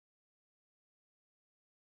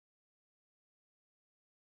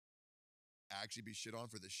actually be shit on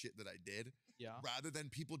for the shit that I did. Yeah. Rather than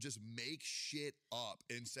people just make shit up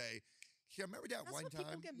and say, "Yeah, remember that That's one what time?"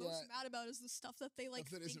 people get most mad about is the stuff that they like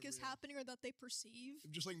Stuff that think is isn't real. happening or that they perceive.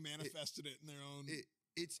 They've just like manifested it in their own.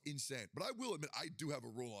 It's insane. But I will admit, I do have a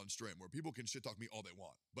rule on stream where people can shit talk me all they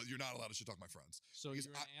want, but you're not allowed to shit talk my friends. So Because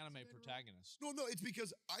you're an anime protagonist. No, it's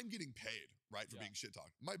because I'm getting paid, right, for being shit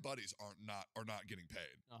talked. My buddies are not getting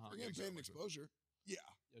paid. You're getting paid in exposure. Yeah.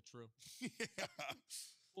 Yeah, true. Yeah.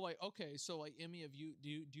 Well, like, okay, so like, Emmy, do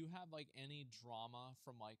you have like any drama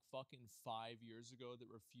from like fucking 5 years ago that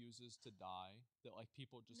refuses to die? That like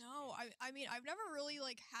people just No, I mean I've never really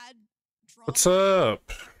like had drama. What's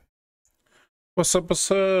up? What's up? What's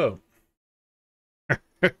up?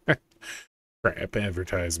 Crap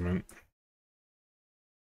advertisement.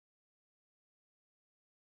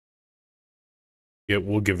 Yeah,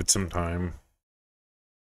 we'll give it some time.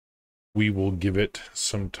 We will give it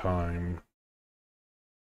some time.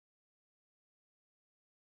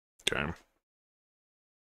 Okay.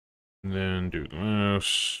 And then do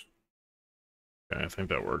this. Okay, I think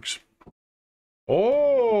that works.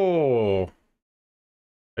 Oh!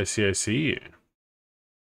 I see.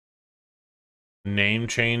 Name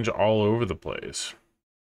change all over the place.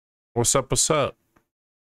 What's up? What's up?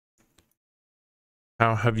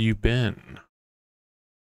 How have you been?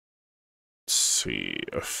 Let's see.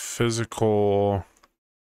 A physical.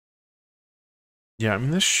 Yeah, I mean,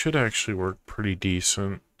 this should actually work pretty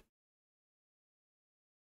decent.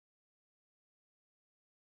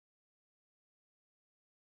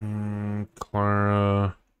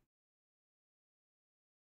 Clara.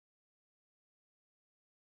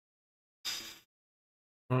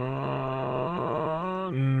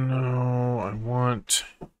 No, I want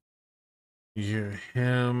you,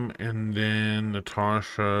 him, and then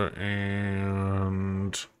Natasha,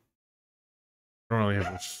 and I don't really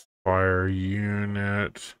have a fire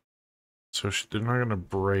unit, so they're not gonna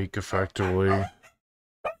break effectively.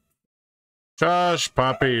 Shush,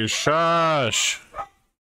 Poppy, shush!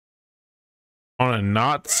 On a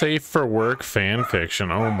not safe for work fan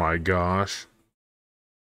fiction. Oh my gosh.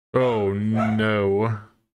 Oh no.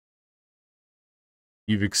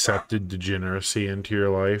 You've accepted degeneracy into your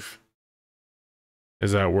life.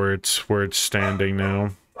 Is that where it's standing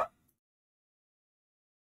now?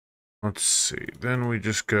 Let's see. Then we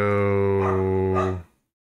just go.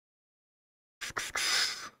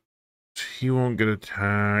 He won't get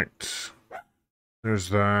attacked. There's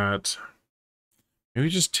that. Maybe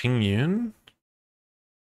just Ting Yin?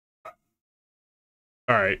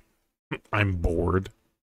 Alright. I'm bored.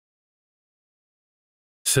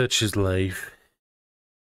 Such is life.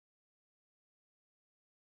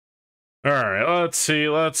 Alright, let's see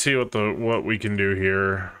what we can do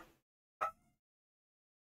here.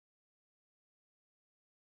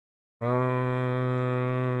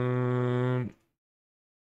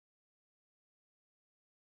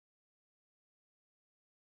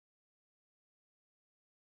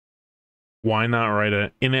 Why not write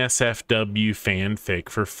a NSFW fanfic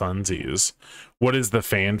for funsies? What is the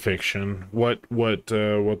fanfiction?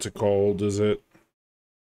 What's it called? Is it?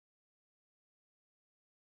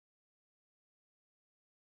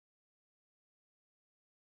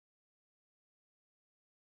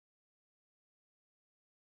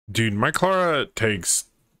 Dude, my Clara takes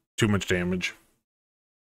too much damage.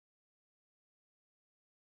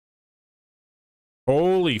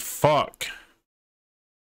 Holy fuck.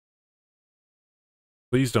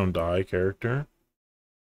 Please don't die, character.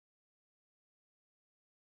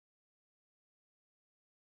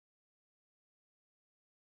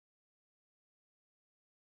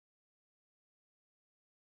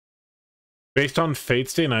 Based on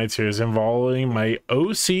Fate's Day Night series involving my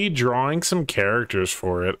OC drawing some characters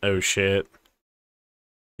for it. Oh shit.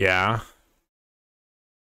 Yeah.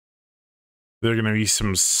 There's gonna be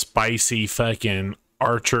some spicy fucking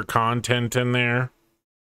Archer content in there.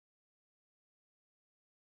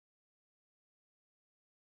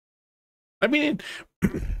 I mean,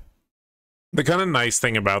 the kind of nice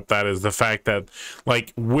thing about that is the fact that,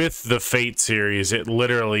 like, with the Fate series, it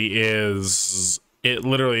literally is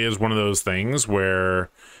one of those things where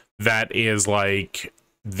that is like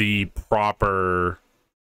the proper,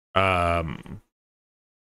 what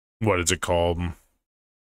is it called?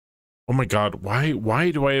 Oh my god, why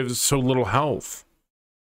do I have so little health?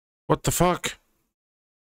 What the fuck?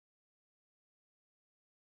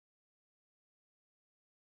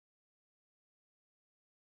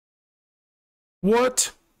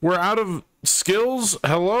 What? We're out of skills?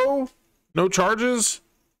 Hello? No charges?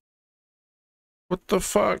 What the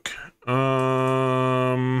fuck?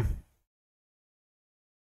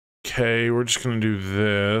 Okay, we're just gonna do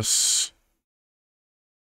this.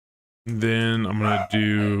 Then I'm gonna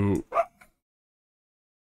do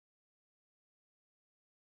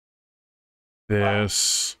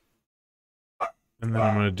this. And then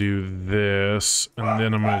I'm gonna do this. And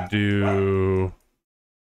then I'm gonna do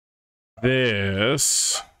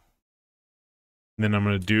this. And then I'm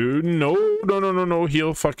gonna do no,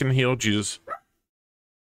 heal, fucking heal, Jesus.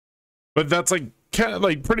 But that's like kind of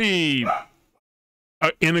like pretty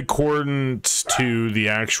in accordance to the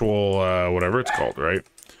actual whatever it's called, right?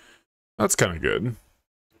 That's kind of good.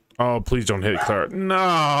 Oh, please don't hit Clara.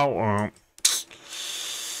 No.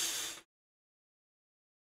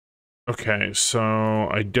 Okay, so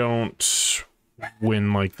I don't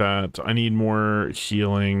win like that. I need more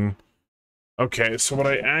healing. Okay, so what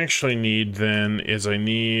I actually need then is I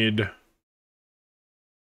need...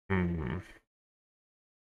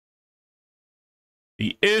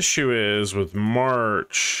 The issue is with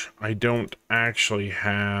March, I don't actually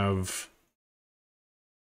have...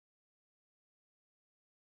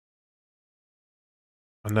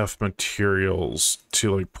 enough materials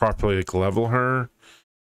to like properly like level her.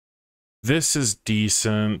 This is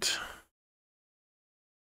decent.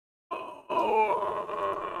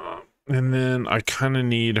 And then I kind of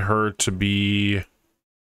need her to be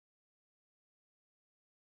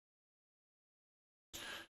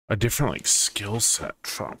a different like skill set.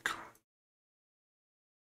 Fuck.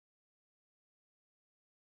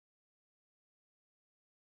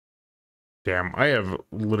 Damn, I have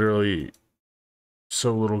literally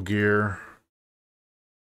so little gear.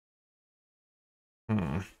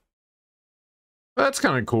 That's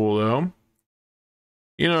kind of cool though.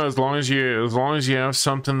 You know, as long as you have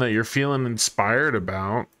something that you're feeling inspired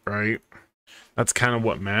about, right? That's kind of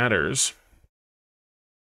what matters.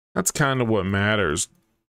 That's kind of what matters.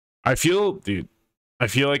 I feel, dude, I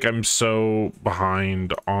feel like I'm so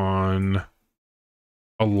behind on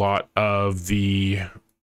a lot of the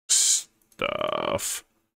stuff.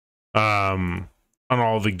 On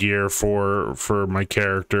all the gear for my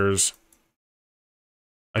characters.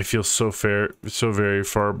 I feel so very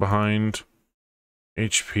far behind.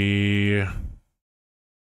 HP.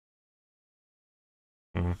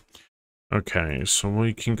 Okay, so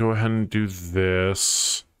we can go ahead and do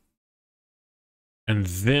this. And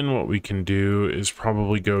then what we can do is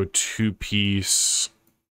probably go 2-piece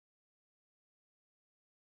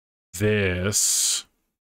this.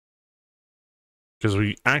 Because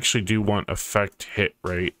we actually do want effect hit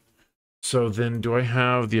rate. So then do I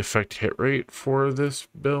have the effect hit rate for this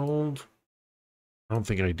build? I don't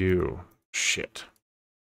think I do. Shit.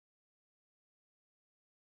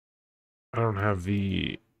 I don't have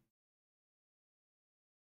the...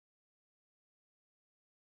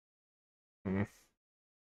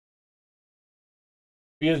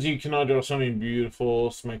 Because you cannot draw something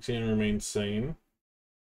beautiful, Smexian remains sane.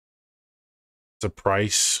 It's a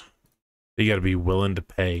price you gotta be willing to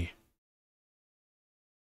pay.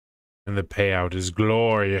 And the payout is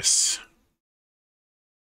glorious.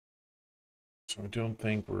 So I don't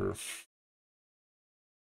think we're...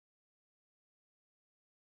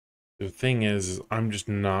 The thing is I'm just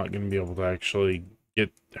not going to be able to actually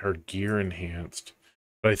get her gear enhanced.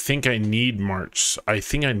 But I think I need March. I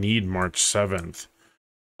think I need March 7th.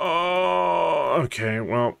 Oh, okay.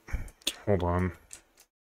 Well, hold on.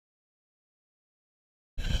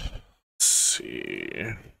 Let's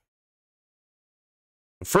see.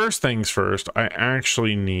 First things first, I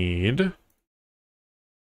actually need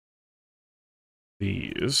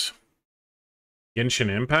these. Genshin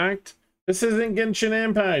Impact? This isn't Genshin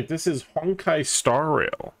Impact. This is Honkai Star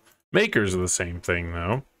Rail. Makers of the same thing,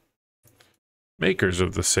 though. Makers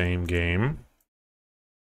of the same game.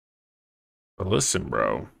 But listen,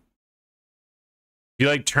 bro. You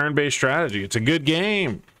like turn-based strategy. It's a good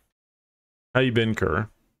game. How you been, Kerr?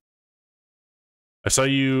 I saw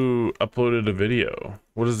you uploaded a video.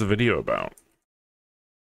 What is the video about?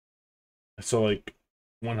 I saw like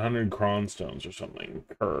 100 cronstones or something.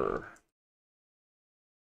 Kerr.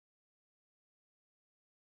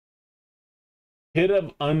 Hit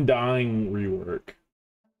of Undying rework.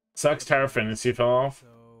 Sucks Tower Fantasy fell off.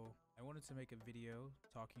 So I wanted to make a video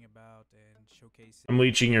talking about and showcasing. I'm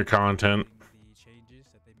leeching your content. The changes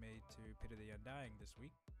that they made to Pit of the Undying this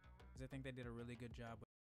week, because I think they did a really good job.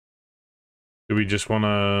 Do we just want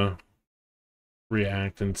to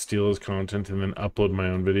react and steal his content and then upload my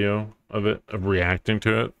own video of it, of reacting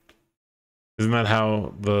to it? Isn't that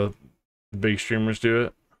how the big streamers do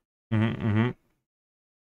it?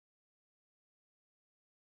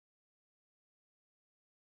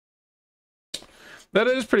 That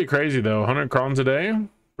is pretty crazy, though. 100 crons a day?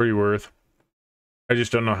 Pretty worth. I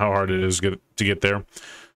just don't know how hard it is to get there.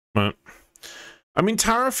 But I mean,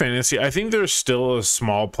 Tower of Fantasy, I think there's still a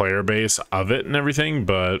small player base of it and everything,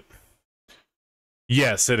 but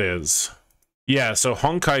yes, it is. Yeah, so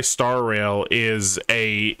Honkai Star Rail is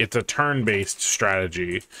it's a turn-based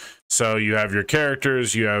strategy. So you have your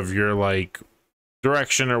characters, you have your like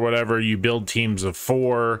direction or whatever, you build teams of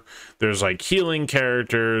 4. There's like healing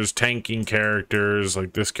characters, tanking characters,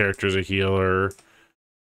 like this character's a healer.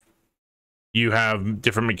 You have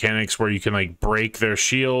different mechanics where you can like break their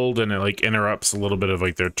shield and it like interrupts a little bit of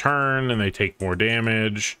like their turn and they take more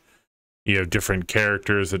damage. You have different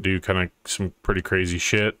characters that do kind of some pretty crazy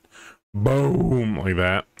shit. Boom, like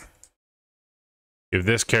that. You have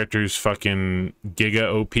this character who's fucking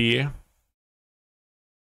giga OP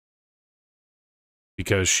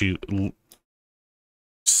because she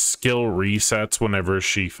skill resets whenever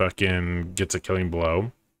she fucking gets a killing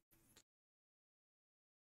blow.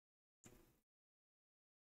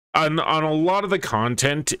 On a lot of the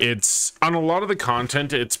content, it's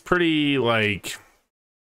pretty like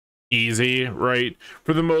easy, right?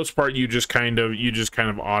 For the most part, you just kind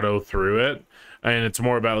of auto through it, and it's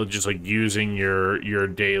more about just like using your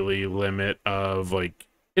daily limit of like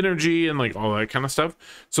energy and like all that kind of stuff.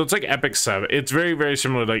 So it's like Epic 7. It's very, very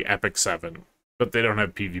similar to like Epic 7, but they don't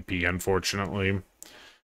have PvP, unfortunately.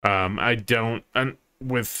 I don't,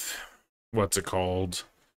 with what's it called?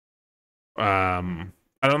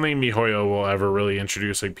 I don't think MiHoYo will ever really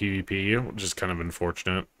introduce like PvP, which is kind of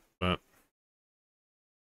unfortunate, but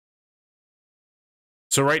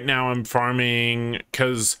so right now I'm farming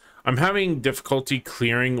because I'm having difficulty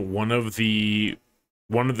clearing one of the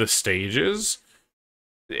stages,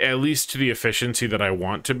 at least to the efficiency that I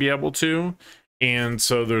want to be able to. And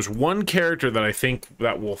so there's one character that I think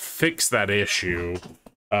that will fix that issue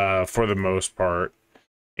for the most part.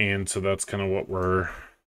 And so that's kind of what we're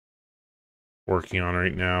working on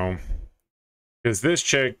right now. Because this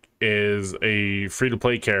chick is a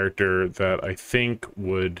free-to-play character that I think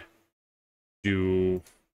would do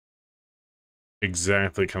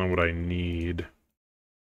exactly kind of what I need.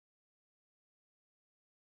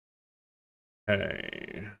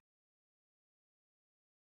 Okay.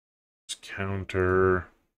 Let's counter.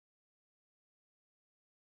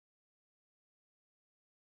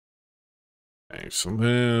 Okay, so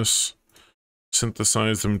this.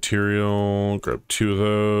 Synthesize the material. Grab 2 of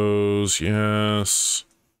those. Yes.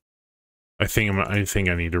 I think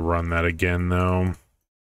I need to run that again though.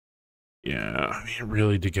 Yeah, I mean,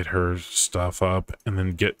 really to get her stuff up and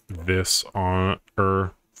then get this on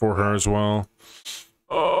her for her as well.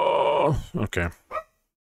 Oh, okay.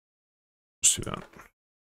 Let's do that.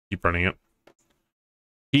 Keep running it.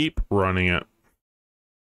 Keep running it.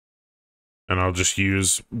 And I'll just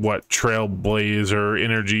use what Trailblazer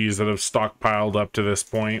energies that have stockpiled up to this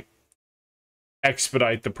point.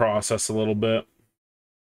 Expedite the process a little bit.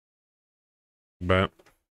 But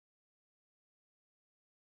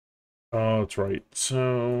oh, that's right.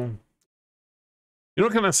 So, you know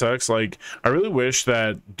what kind of sucks? Like, I really wish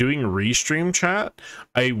that doing restream chat,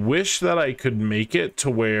 I wish that I could make it to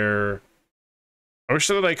where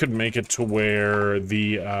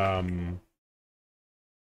the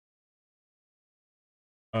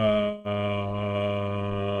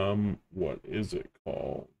what is it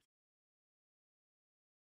called?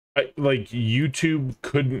 Like YouTube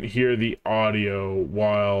couldn't hear the audio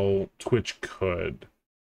while Twitch could.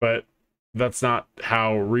 But that's not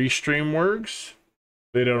how Restream works.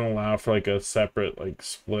 They don't allow for like a separate like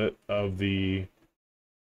split of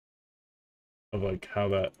like how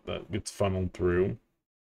that gets funneled through.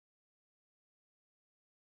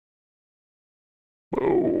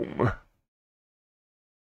 Boom.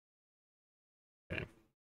 Okay.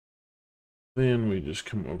 Then we just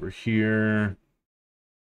come over here.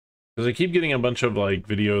 Because I keep getting a bunch of like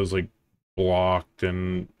videos like blocked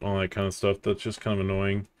and all that kind of stuff. That's just kind of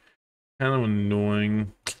annoying.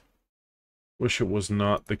 Wish it was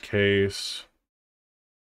not the case.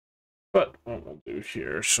 But what we'll do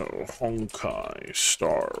here, so Honkai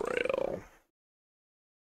Star Rail.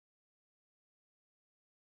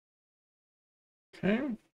 Okay.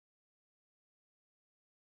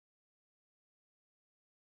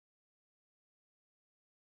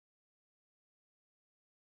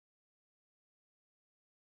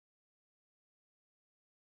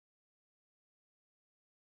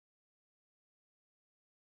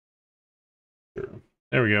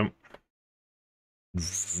 There we go.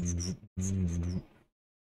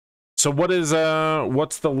 So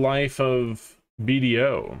what's the life of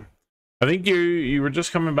BDO? I think you were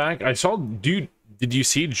just coming back. I saw, dude, did you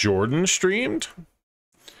see Jordan streamed?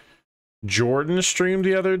 Jordan streamed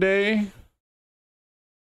the other day.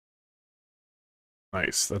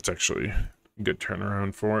 Nice. That's actually a good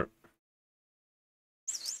turnaround for it.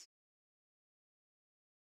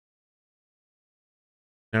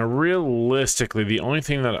 Now, realistically, the only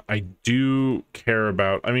thing that I do care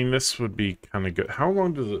about, I mean, this would be kind of good. How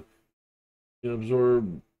long does it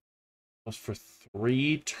absorb? Plus for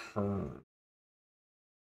 3 turns.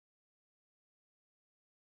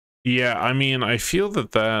 Yeah, I mean, I feel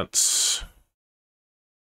that that's...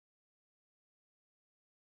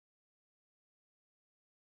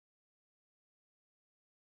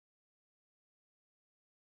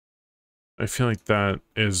 I feel like that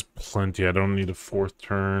is plenty. I don't need a 4th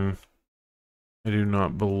turn. I do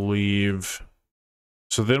not believe.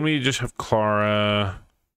 So then we just have Clara.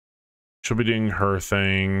 She'll be doing her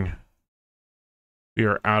thing. We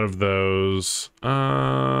are out of those.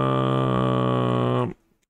 I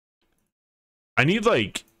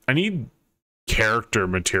need character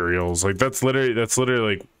materials. Like that's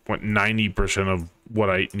literally like what 90% of what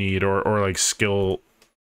I need, or like skill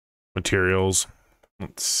materials.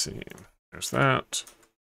 Let's see. There's that.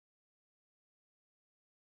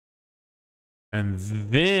 And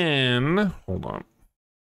then hold on.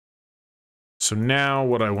 So now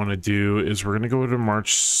what I want to do is we're going to go to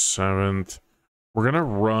March 7th. We're going to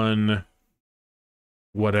run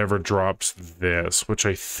whatever drops this, which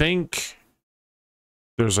I think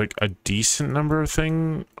there's like a decent number of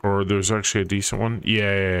thing, or there's actually a decent one.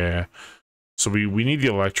 Yeah. So we need the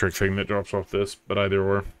electric thing that drops off this, but either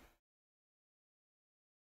or.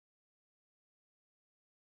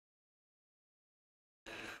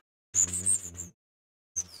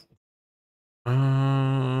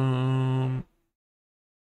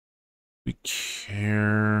 We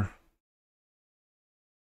care.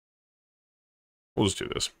 We'll just do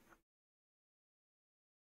this.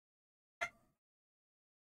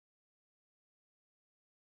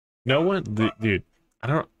 No one, dude. I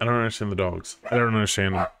don't understand the dogs. I don't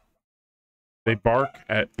understand them. They bark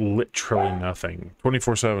at literally nothing,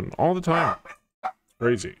 24/7, all the time.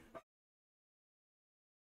 Crazy.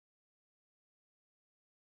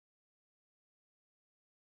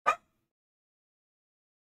 Oh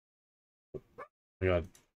my God,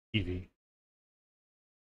 Evie.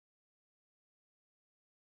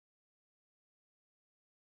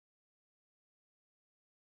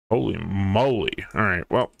 Holy moly! All right,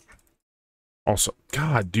 well. Also,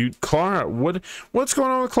 God, dude, Clara, what's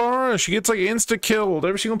going on with Clara? She gets like insta-killed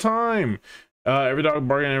every single time. Every dog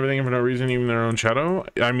barking and everything for no reason, even their own shadow.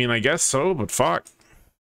 I mean, I guess so, but fuck.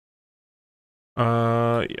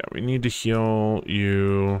 Yeah, we need to heal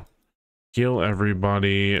you. Heal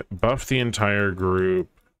everybody. Buff the entire group.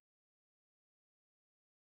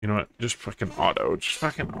 You know what? Just fucking auto. Just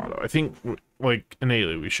fucking auto. I think, like,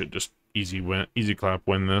 innately, we should just easy clap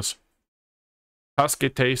win this.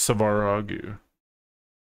 Taskete Savaragu.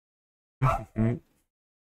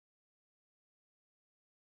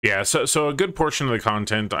 Yeah, so a good portion of the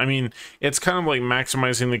content, I mean, it's kind of like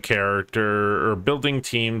maximizing the character or building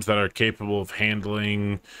teams that are capable of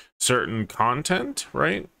handling certain content,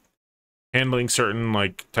 right? Handling certain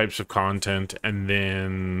like types of content and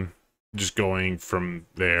then just going from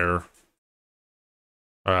there.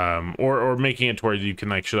 Or making it to where you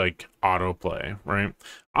can actually like autoplay, right?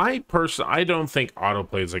 I don't think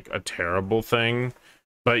autoplay is like a terrible thing,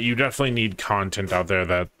 but you definitely need content out there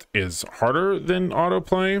that is harder than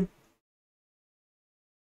autoplay.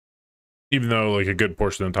 Even though like a good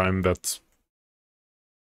portion of the time that's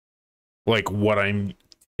like what I'm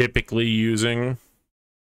typically using.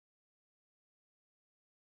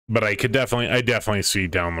 But I definitely see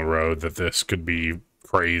down the road that this could be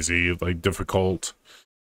crazy, like difficult.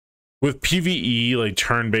 With PvE, like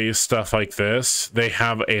turn-based stuff like this, they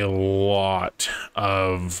have a lot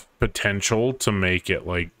of potential to make it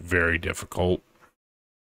like very difficult.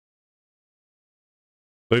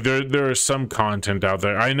 Like there is some content out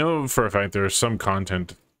there. I know for a fact there is some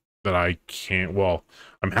content that I can't, well,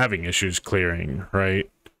 I'm having issues clearing, right?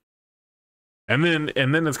 And then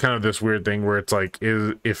it's kind of this weird thing where it's like,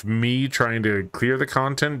 if me trying to clear the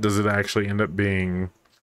content, does it actually end up being,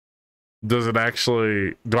 do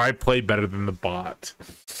I play better than the bot?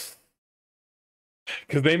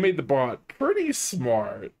 Because they made the bot pretty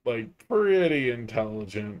smart, like pretty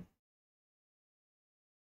intelligent.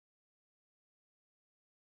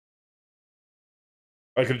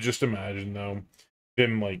 I could just imagine though,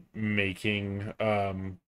 them like making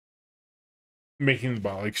the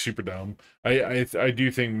bot like super dumb. I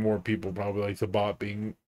do think more people probably like the bot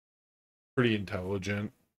being pretty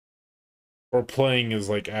intelligent. Or playing as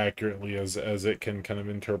like accurately as it can kind of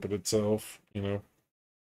interpret itself, you know.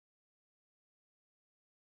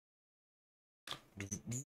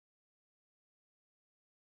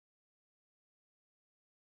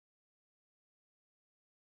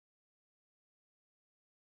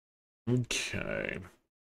 Okay.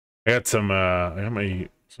 I got some I got my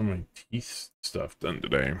some of my teeth stuff done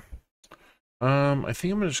today. I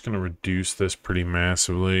think I'm just gonna reduce this pretty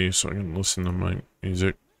massively so I can listen to my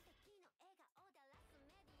music.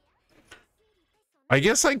 I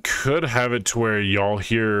guess I could have it to where y'all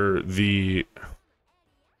hear the...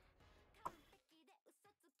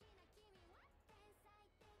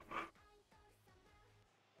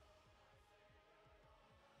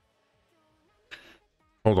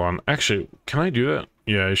 Hold on. Actually, can I do that?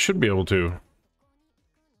 Yeah, I should be able to.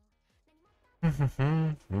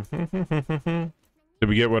 Did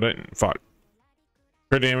we get what I... Fuck.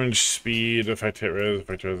 Crit damage, speed, effect hit res,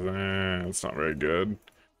 effect res... it's not very good.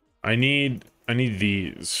 I need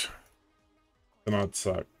these. They're not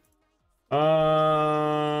suck.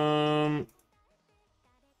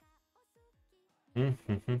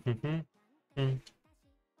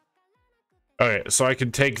 Okay, so I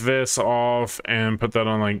could take this off and put that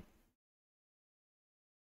on, like...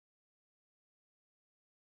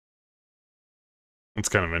 It's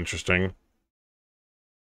kind of interesting.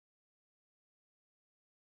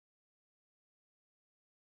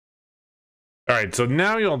 Alright, so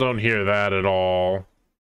now y'all don't hear that at all.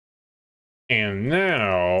 And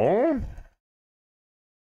now...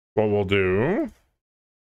 what we'll do...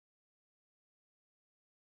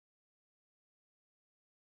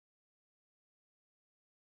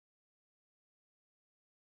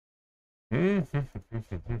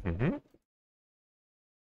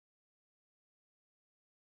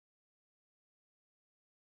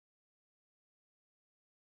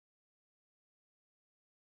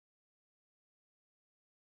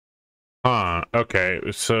 Okay,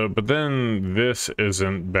 so, but then this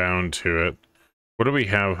isn't bound to it. What do we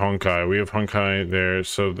have? Honkai. We have Honkai there,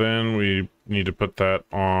 so then we need to put that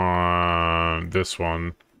on this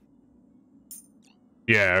one.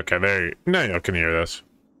 Yeah, okay, there you... Now y'all can hear this.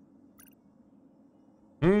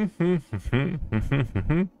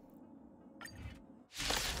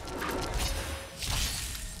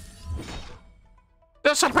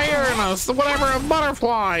 Disappear in us, whatever of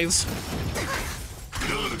butterflies.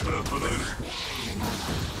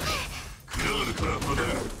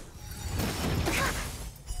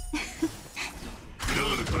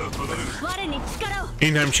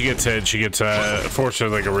 Anytime she gets hit, she gets forced to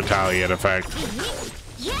like a retaliate effect.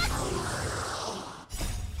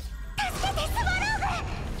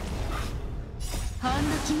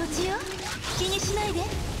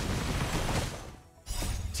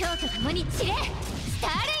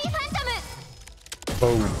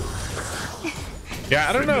 Oh. Yeah,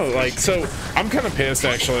 I don't know, like, so I'm kind of pissed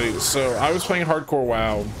actually. So I was playing hardcore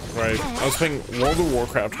WoW, right? I was playing World of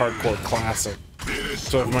Warcraft Hardcore Classic.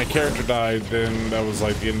 So if my character died, then that was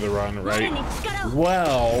like the end of the run, right?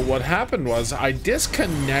 Well, what happened was I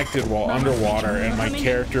disconnected while underwater and my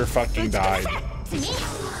character fucking died.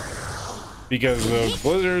 Because of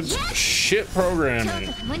Blizzard's shit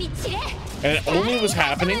programming. And it only was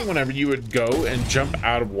happening whenever you would go and jump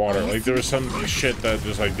out of water. Like there was some shit that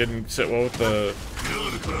just like didn't sit well with the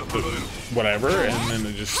whatever, and then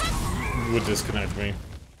it just would disconnect me.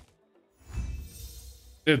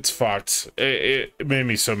 It's fucked. It made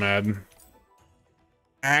me so mad.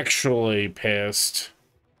 Actually pissed.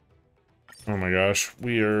 Oh my gosh,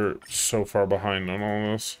 we are so far behind on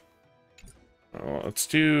all this. We're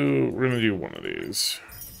gonna do one of these.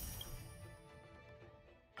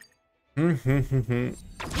 I'm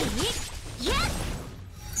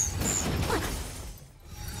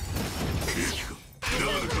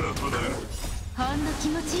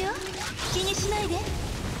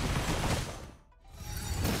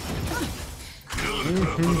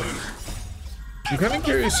kind of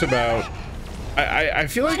curious about... I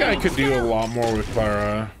feel like I could do a lot more with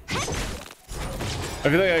Clara. I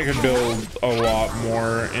feel like I could build a lot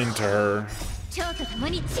more into her.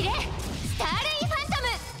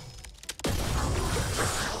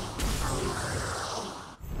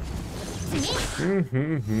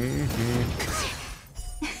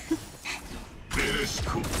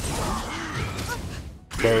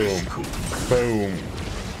 Boom. Boom.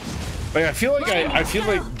 Like I feel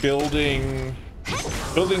like building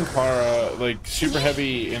Clara like super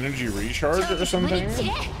heavy energy recharge or something.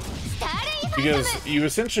 Because you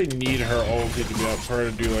essentially need her ulti to be up for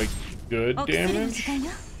her to do like good damage.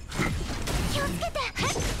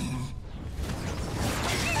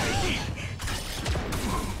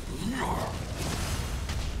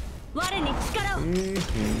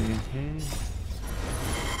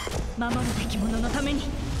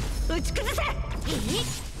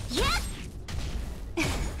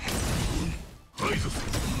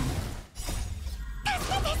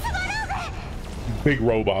 Big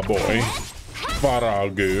robot boy.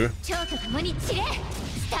 Faragu.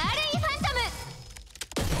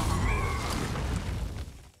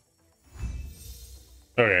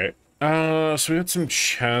 Okay. So we got some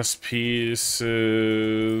chess pieces.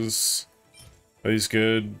 Are these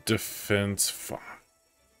good? Defense. Fuck.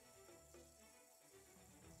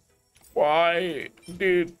 Why,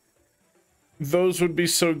 dude? Those would be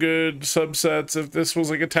so good subsets if this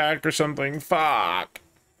was like attack or something. Fuck.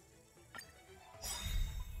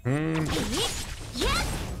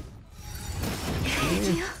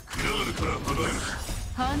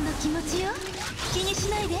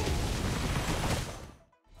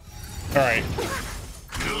 Alright.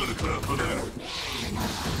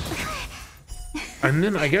 And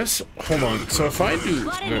then I guess, hold on. So if I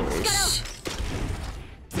do this,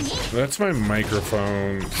 that's my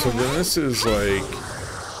microphone. So then this is like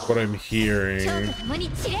what I'm hearing.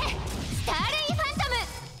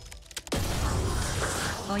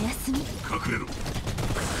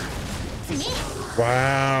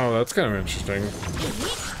 Wow, that's kind of interesting.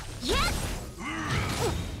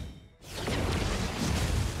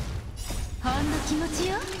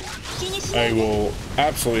 I will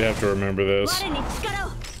absolutely have to remember this.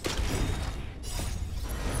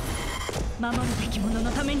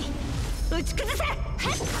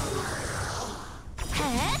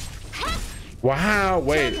 Wow,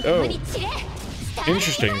 wait, oh.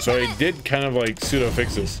 Interesting, so I did kind of like pseudo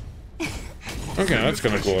fixes. Okay, that's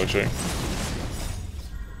kind of cool actually.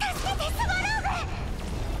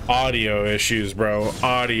 Audio issues, bro.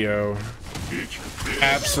 Audio.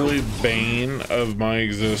 Absolute bane of my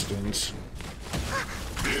existence.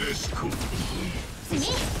 Is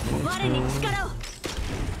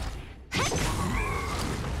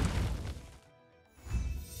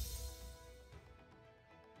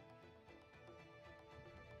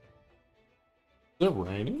it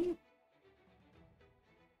raining?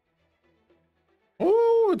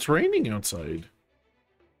 Oh, it's raining outside.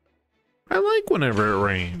 I like whenever it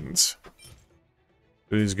rains.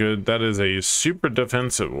 It is good. That is a super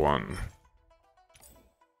defensive one.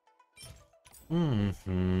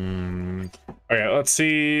 Okay, let's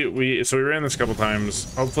see. We ran this a couple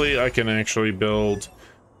times. Hopefully I can actually build.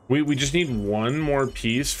 We just need one more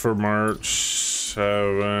piece for March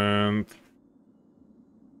 7th.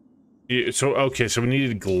 So okay, so we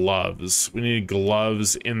needed gloves. We needed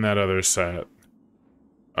gloves in that other set.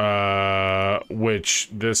 Which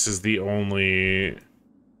this is the only.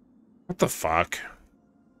 What the fuck?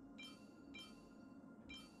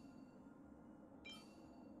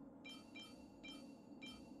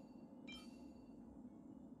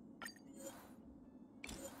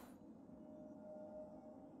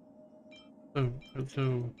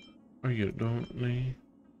 Hello, are you lonely?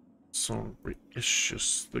 Sorry, it's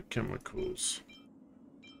just the chemicals.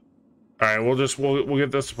 All right, we'll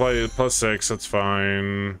get this to play +6. That's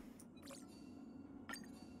fine.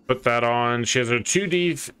 Put that on. She has her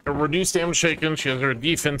reduced damage taken. She has her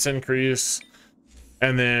defense increase,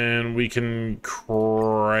 and then we can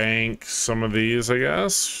crank some of these, I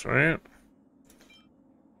guess. Right?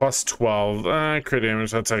 +12. Crit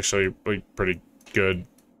damage. That's actually like pretty good.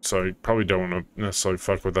 So I probably don't want to necessarily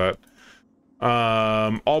fuck with that.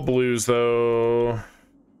 All blues though.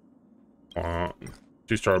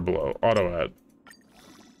 2-star below. Auto add.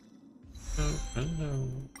 Oh, hello.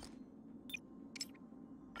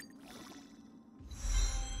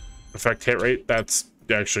 Effect hit rate. That's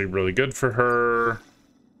actually really good for her.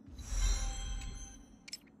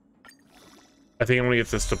 I think I'm gonna get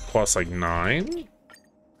this to plus like 9.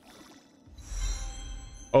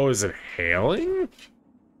 Oh, is it hailing?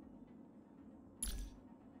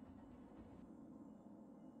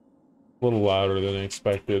 A little louder than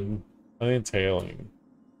expected. I think it's hailing.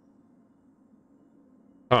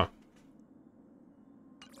 Huh.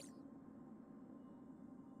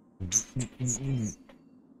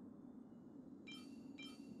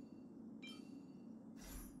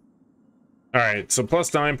 Alright, so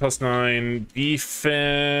 +9,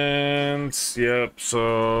 defense. Yep,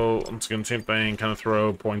 so I'm just gonna same thing, kind of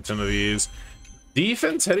throw points into these.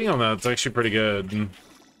 Defense hitting on that's actually pretty good.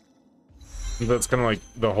 That's kind of like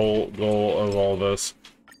the whole goal of all this.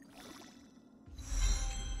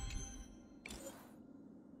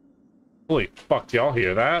 Holy fuck, do y'all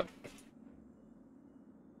hear that?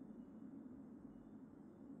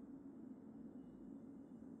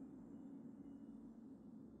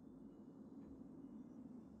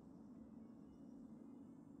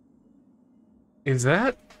 Is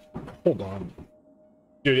that? Hold on.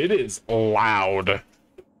 Dude, it is loud.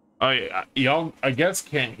 Y'all, I guess,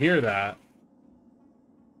 can't hear that.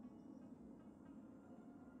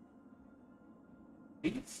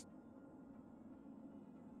 Please.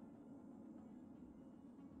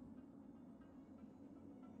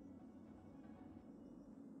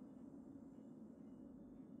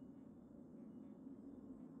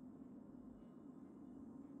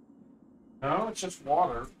 No, it's just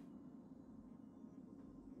water.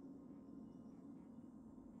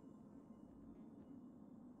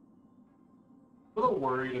 A little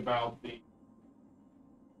worried about the.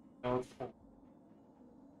 No, it's fine.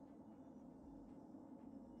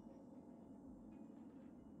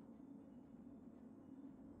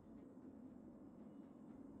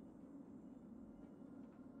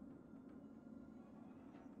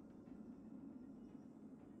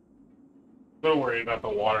 A little worried about the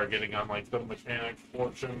water getting on like the mechanics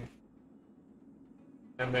portion.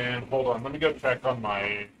 And then hold on, let me go check on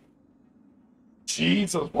my.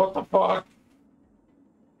 Jesus, what the fuck?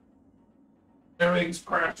 Everything's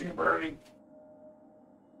crashing and burning.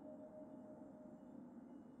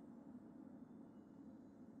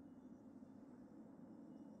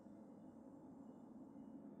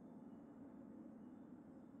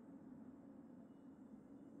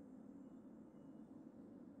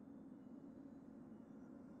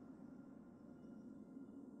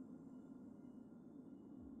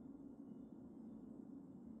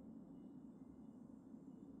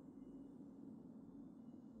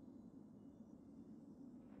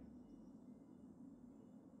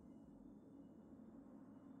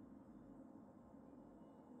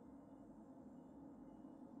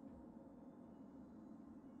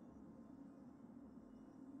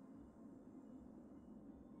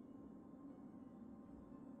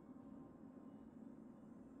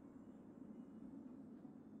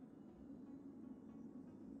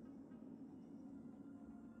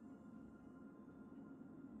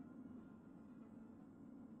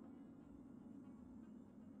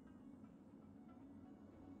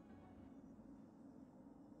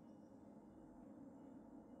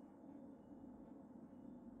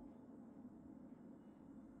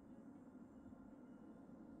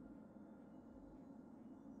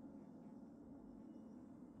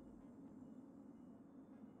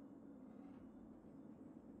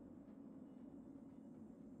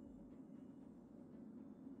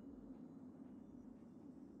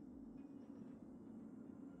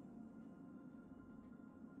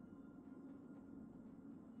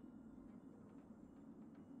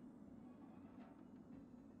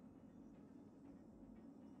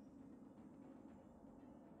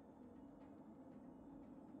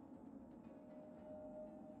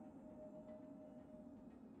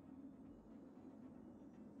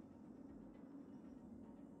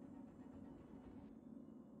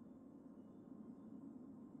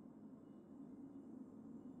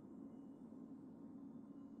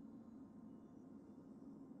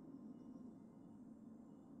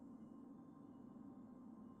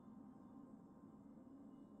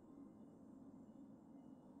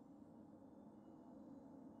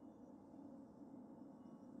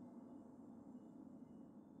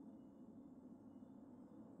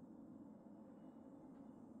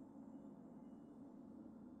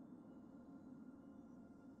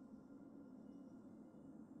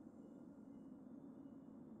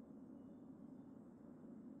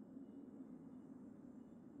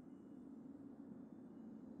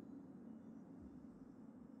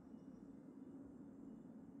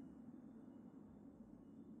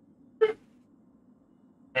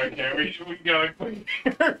 Okay, we gotta we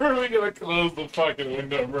gotta close the fucking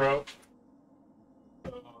window, bro.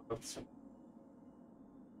 Oh, that's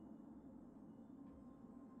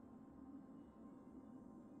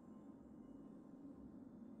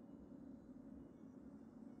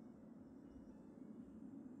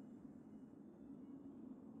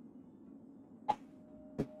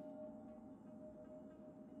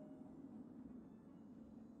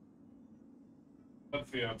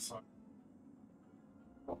the outside.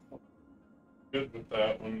 Good with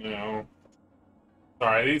that one now.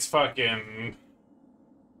 Sorry, these fucking.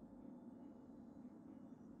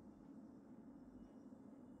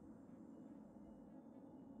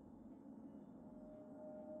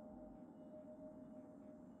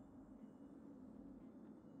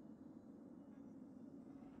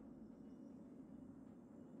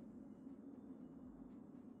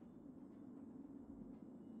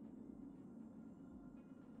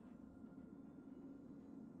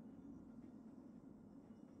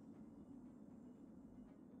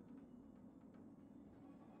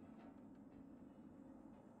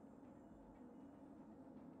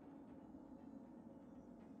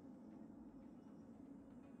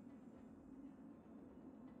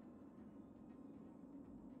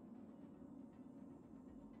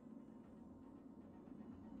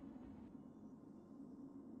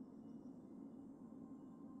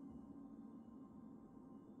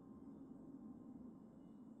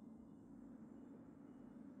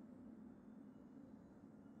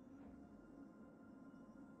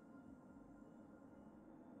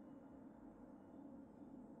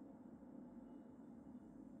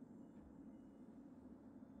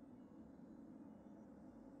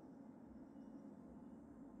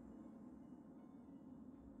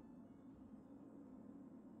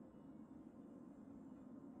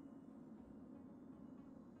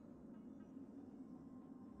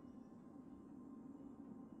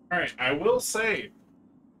 Alright, I will say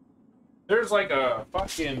there's like a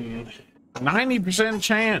fucking 90%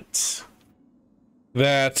 chance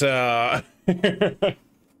that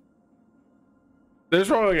there's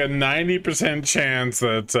probably like a 90% chance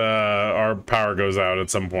that our power goes out at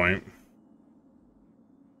some point.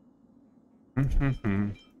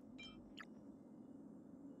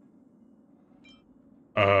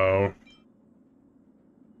 Oh.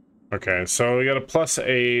 Okay, so we got a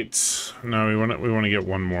 +8. No, we want to get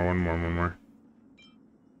one more.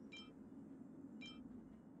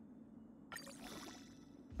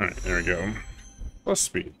 All right, there we go. Plus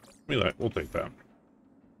speed. We'll take that.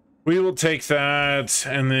 We will take that,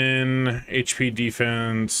 and then HP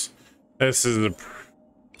defense. This is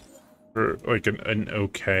like an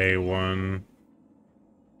okay one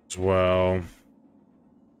as well.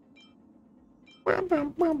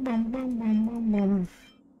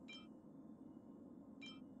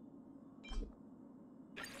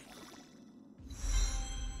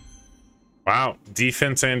 Wow,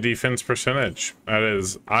 defense and defense percentage. That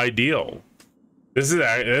is ideal.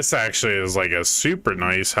 This actually is like a super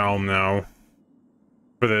nice helm now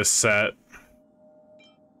for this set.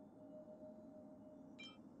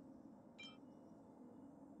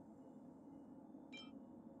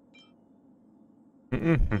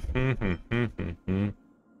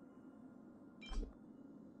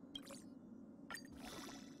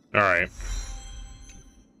 All right.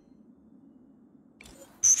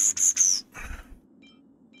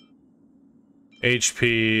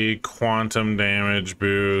 HP, quantum damage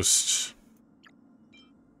boost.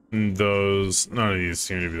 Those, none of these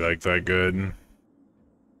seem to be like that good.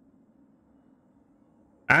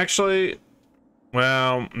 Actually,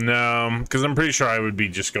 well, no, because I'm pretty sure I would be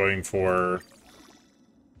just going for...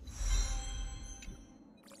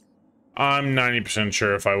 I'm 90%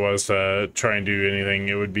 sure if I was to try and do anything,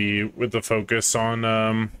 it would be with the focus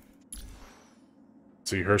on,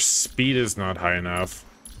 see, her speed is not high enough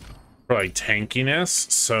for, like,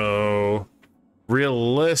 tankiness, so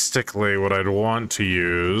realistically, what I'd want to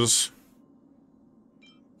use...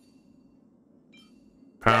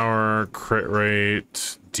 Power, crit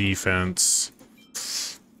rate, defense.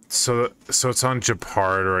 So it's on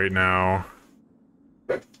Japard right now.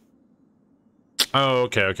 Oh,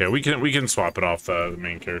 okay. We can swap it off the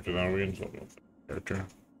main character though. We can swap it off the character.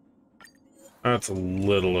 That's a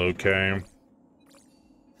little okay.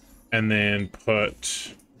 And then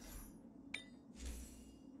put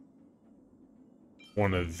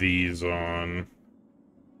one of these on.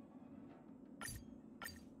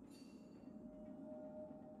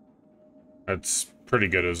 That's pretty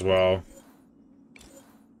good as well.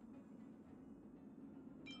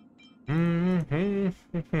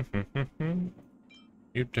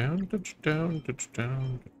 You down, down.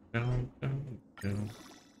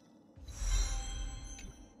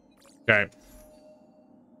 Okay.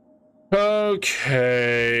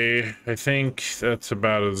 Okay. I think that's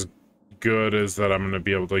about as good as that I'm going to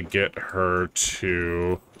be able to get her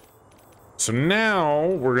to. So now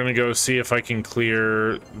we're going to go see if I can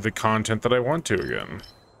clear the content that I want to again.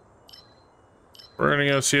 We're going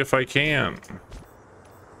to go see if I can.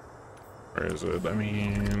 Where is it? I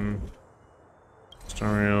mean...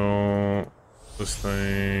 Tutorial, this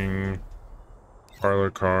thing, parlor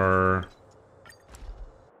car.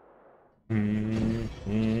 Okay.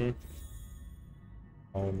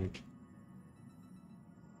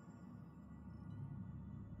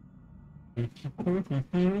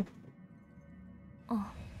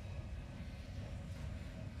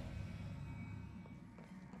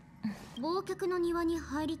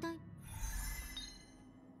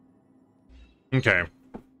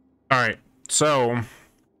 All right. So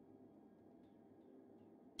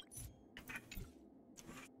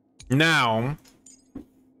now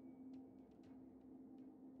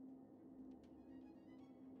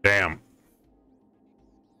damn.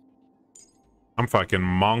 I'm fucking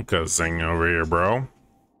monkasing over here, bro.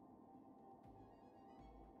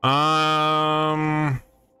 I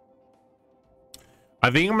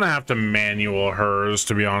think I'm gonna have to manual hers,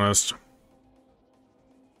 to be honest.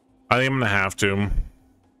 I think I'm gonna have to.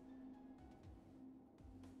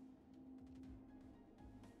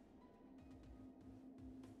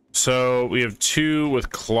 So we have 2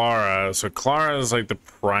 with Clara. So Clara is like the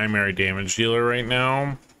primary damage dealer right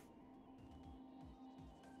now.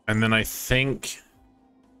 And then I think,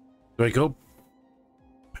 do I go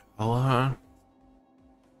Bella?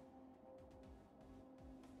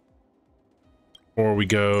 Or we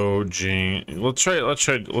go Jing. Let's try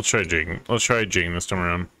Jing. Let's try Jing this time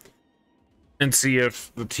around. And see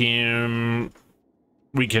if the team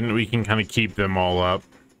we can kind of keep them all up.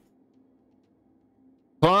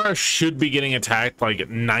 Clara should be getting attacked like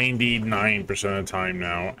 99% of the time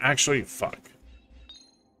now. Actually, fuck.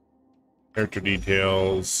 Character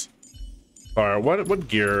details. Clara, what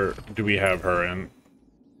gear do we have her in?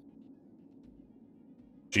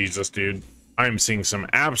 Jesus, dude. I'm seeing some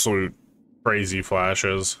absolute crazy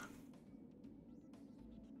flashes.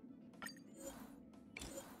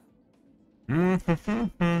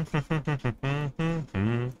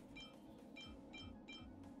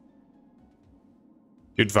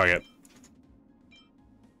 Dude, fuck it.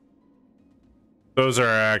 Those are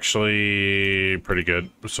actually pretty good,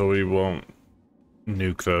 so we won't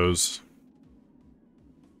nuke those.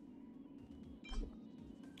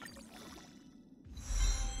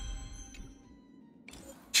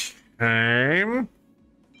 Okay.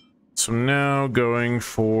 So now going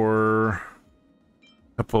for a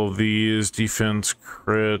couple of these. Defense,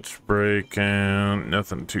 crit, break, and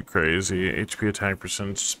nothing too crazy. HP, attack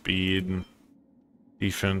percentage, speed,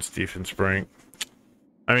 defense, break.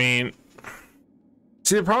 I mean,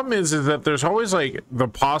 see, the problem is that there's always like the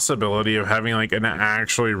possibility of having like an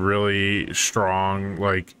actually really strong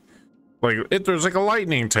there's like a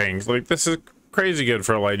lightning tank. Like, this is crazy good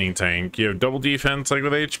for a lightning tank. You have double defense like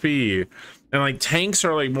with HP, and like tanks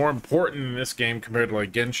are like more important in this game compared to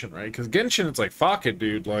like Genshin, right? Because Genshin, it's like, fuck it,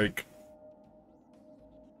 dude, like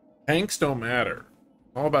tanks don't matter.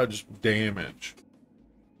 It's all about just damage.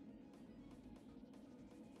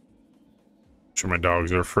 Sure, my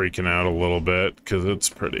dogs are freaking out a little bit because it's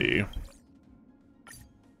pretty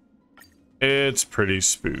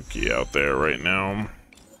spooky out there right now.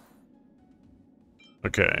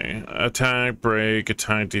 Okay, attack, break,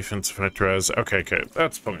 attack, defense, effect, res. Okay,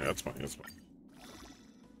 that's funny.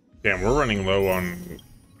 Damn, we're running low on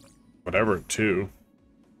whatever too.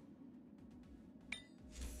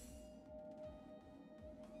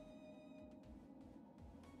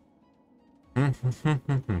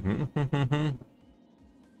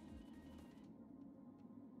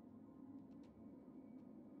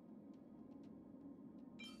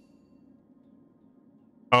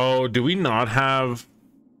 Oh, do we not have?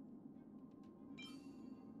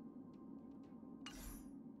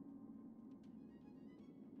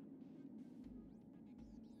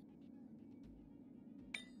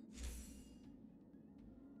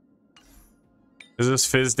 Is this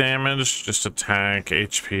fizz damage? Just attack,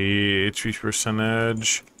 HP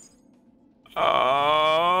percentage.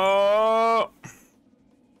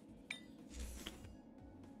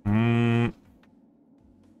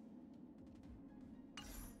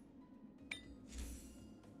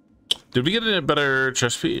 Did we get a better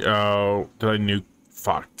chest piece? Oh, did I nuke?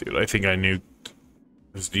 Fuck, dude. I think I nuked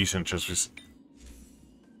this decent chest piece.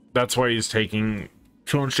 That's why he's taking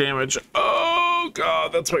so much damage. Oh,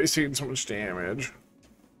 God. That's why he's taking so much damage.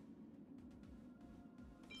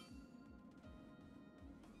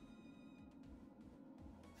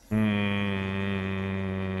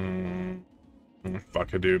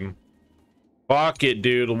 Fuck it, dude. Fuck it,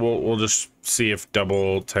 dude. We'll just see if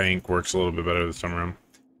double tank works a little bit better this time around.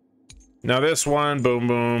 Now this one, boom,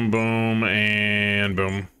 boom, boom, and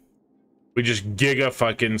boom. We just giga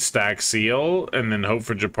fucking stack seal and then hope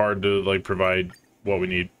for Japard to like provide what we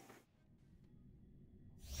need.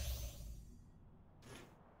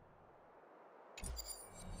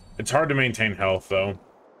 It's hard to maintain health though.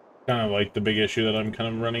 Kind of like the big issue that I'm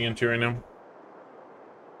kind of running into right now.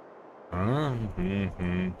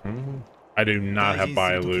 I do not have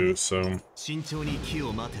Bailu, so.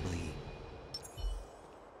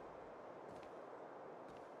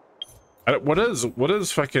 What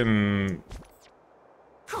is fucking?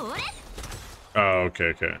 Oh,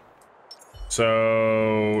 okay.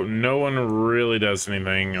 So no one really does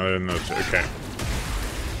anything other than those two. Okay.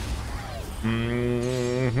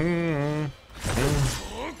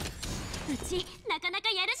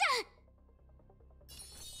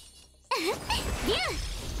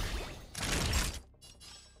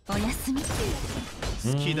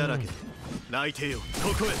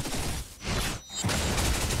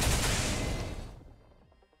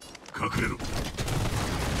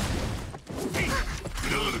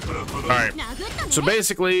 Alright, so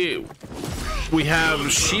basically we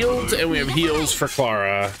have shields and we have heals for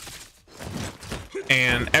Clara,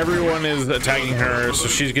 and everyone is attacking her, so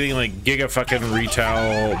she's getting like giga fucking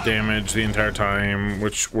retail damage the entire time,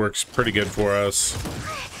 which works pretty good for us.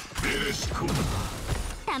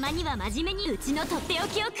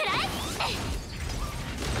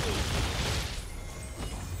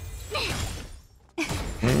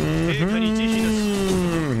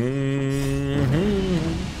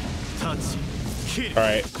 All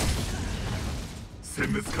right.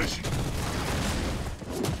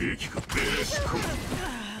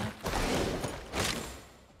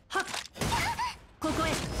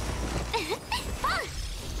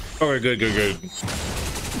 Okay, good.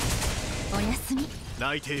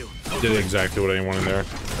 Did exactly what I wanted there.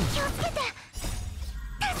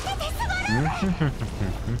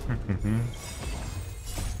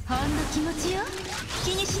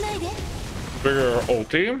 Trigger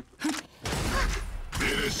ulti.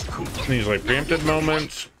 These like preempted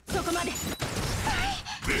moments.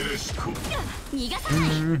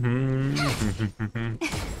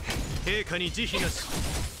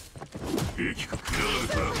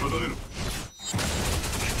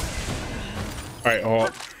 Alright, hold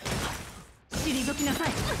up.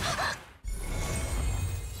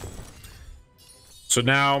 So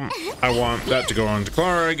now I want that to go on to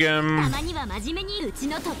Clara again. Go ahead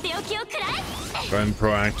and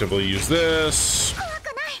proactively use this.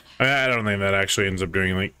 I don't think that actually ends up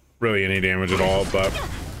doing like really any damage at all, but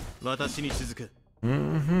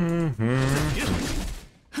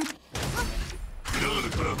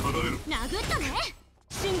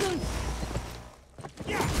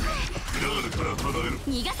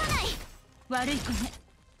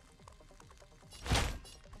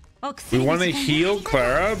we want to heal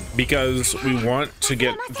Clara because we want to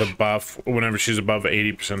get the buff whenever she's above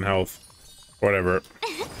 80% health, whatever.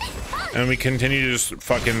 And we continue to just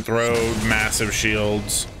fucking throw massive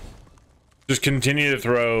shields. Just continue to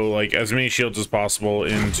throw like as many shields as possible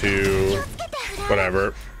into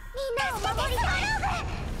whatever.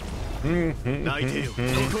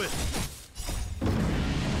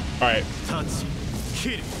 All right.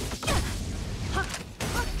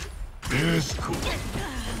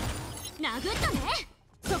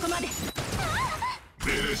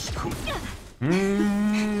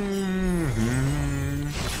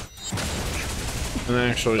 And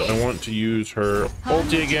actually, I want to use her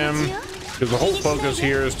ulti again because the whole focus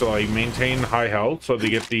here is to like maintain high health so they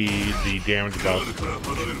get the damage buff.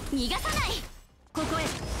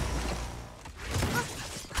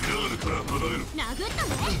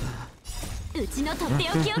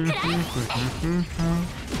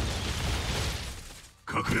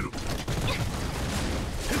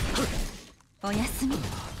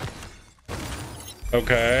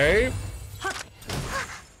 Okay.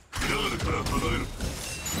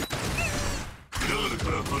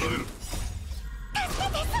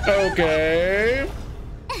 Okay.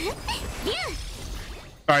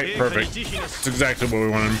 All right, perfect. That's exactly what we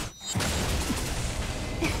wanted.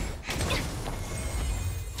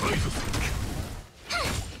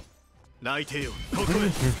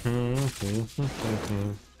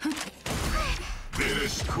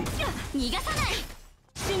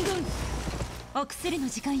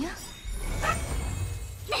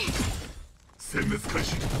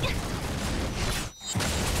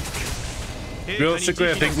 Realistically,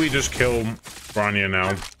 I think we just kill Rania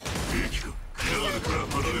now.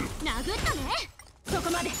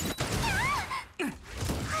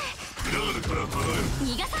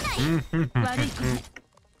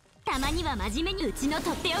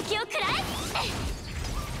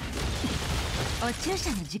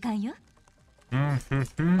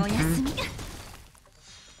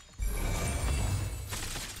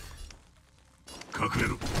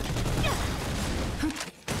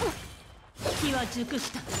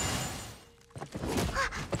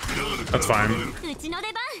 That's fine.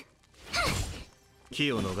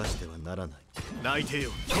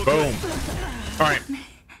 Boom. All right.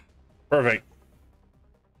 Perfect.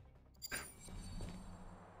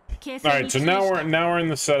 All right, so now we're in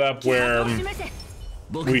the setup where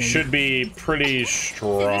we should be pretty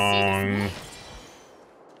strong.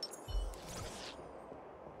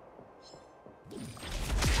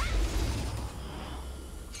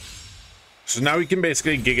 So now we can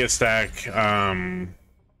basically Giga Stack.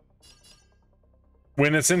 We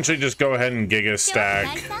can essentially just go ahead and Giga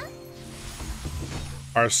Stack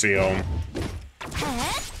our seal.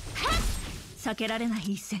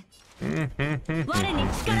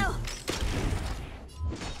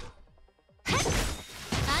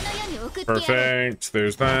 Perfect.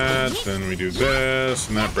 There's that. Then we do this,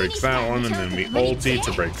 and that breaks that one, and then we ulti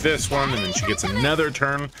to break this one, and then she gets another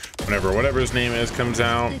turn whenever whatever his name is comes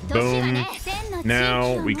out. Boom.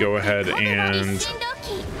 Now we go ahead and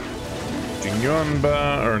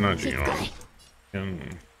Jinyonba, or not Jinyon.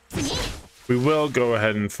 We will go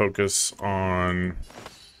ahead and focus on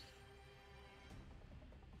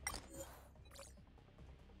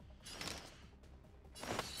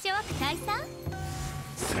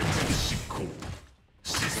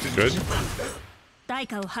good.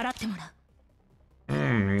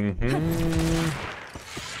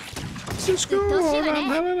 Just go on, I'm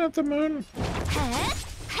heading at the moon.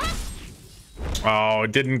 Oh,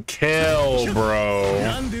 it didn't kill, bro.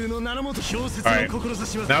 Alright.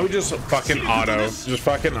 Now we just fucking auto. Just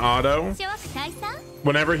fucking auto.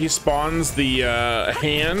 Whenever he spawns the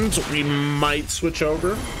hand, we might switch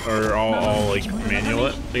over. Or I'll like manual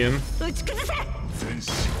it again.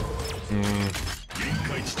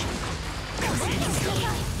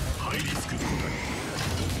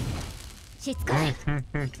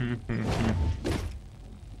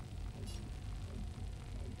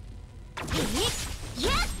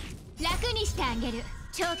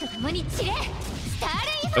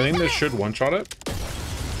 I think this should one-shot it.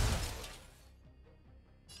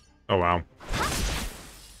 Oh wow.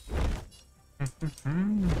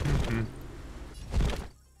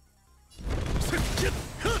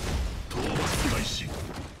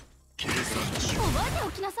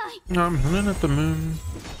 I'm running at the moon.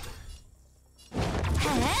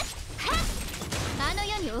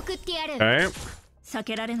 Okay.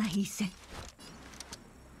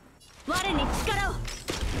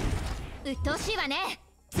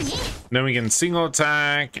 Then we can single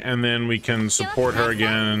attack, and then we can support her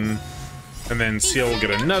again. And then Seal will get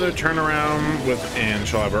another turnaround with, and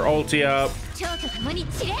she'll have her ulti up.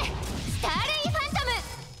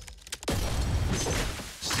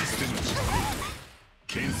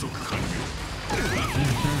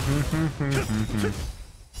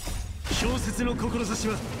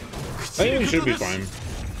 I think we should be fine.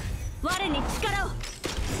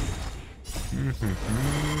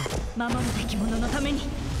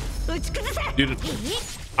 Dude,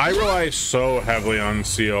 I rely so heavily on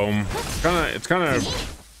Seal. It's kind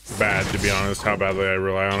of bad, to be honest, how badly I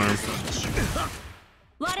rely on her.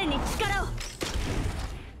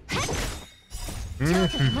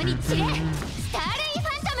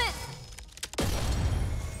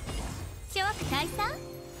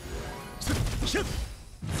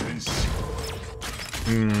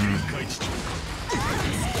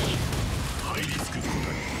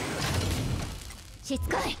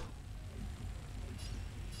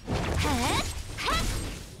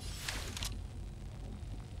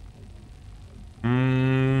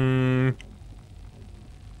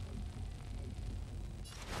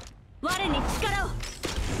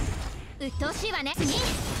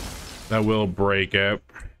 That will break it.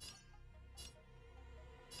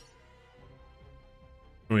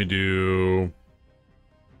 We do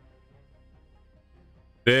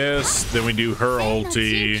this, then we do her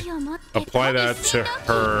ulti, apply that to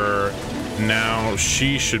her. Now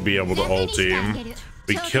she should be able to ulti.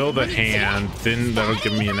 We kill the hand, then that'll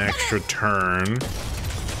give me an extra turn.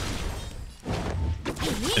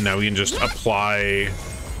 And now we can just apply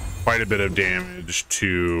quite a bit of damage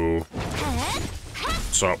to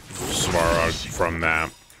Svarog from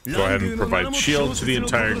that. Go ahead and provide shield to the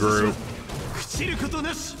entire group.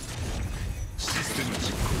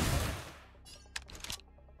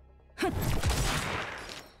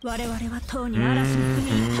 Go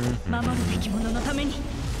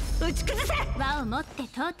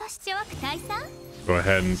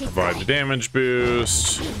ahead and provide the damage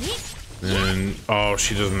boost. And oh,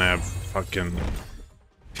 she doesn't have fucking.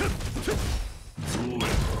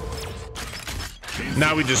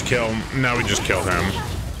 Now we just kill him. Now we just kill him.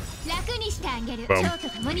 Boom.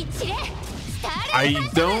 I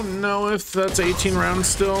don't know if that's 18 rounds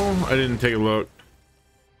still. I didn't take a look.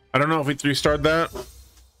 I don't know if we 3-starred that.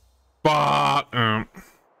 But I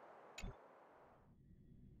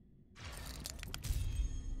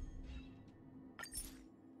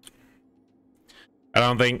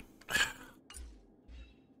don't think.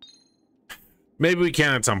 Maybe we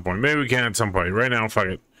can at some point. Maybe we can at some point. Right now, fuck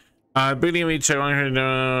it. Beginning of each check on her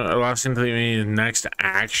last until the next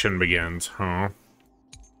action begins, huh?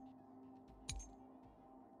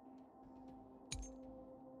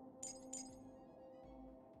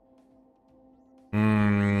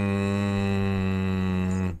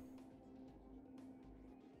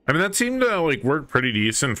 I mean, that seemed to like work pretty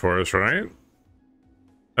decent for us, right?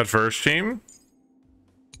 That first team.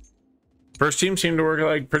 First team seemed to work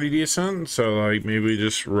like pretty decent, so like maybe we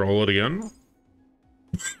just roll it again.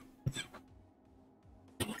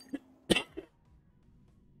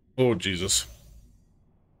 Oh Jesus.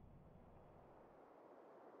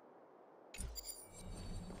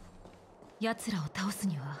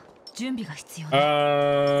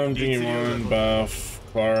 Digimon buff,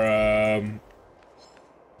 Clara.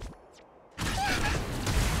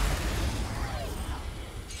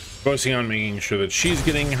 Focusing on making sure that she's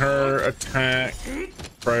getting her attack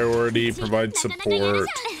priority, provide support.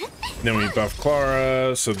 Then we buff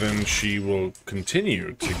Clara, so then she will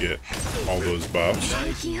continue to get all those buffs.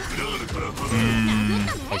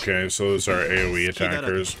 Okay, so those are AoE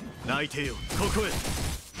attackers.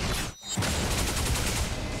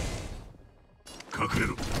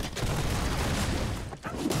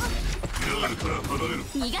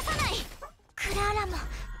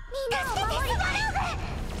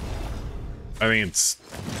 I think it's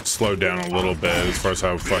slowed down a little bit as far as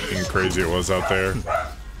how fucking crazy it was out there.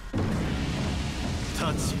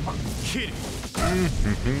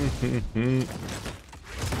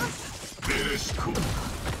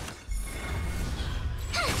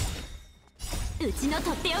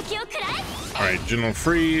 Alright, General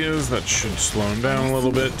Freeze. That should slow him down a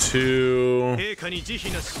little bit too.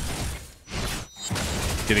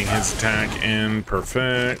 Getting his attack in.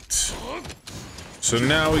 Perfect. So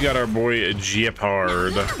now we got our boy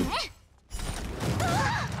Jeopard.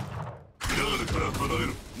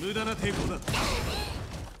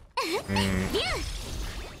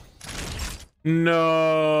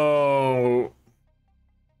 No.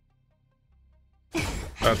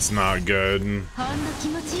 That's not good.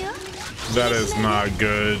 That is not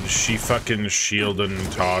good. She fucking shielded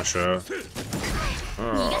Natasha.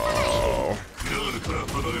 Oh.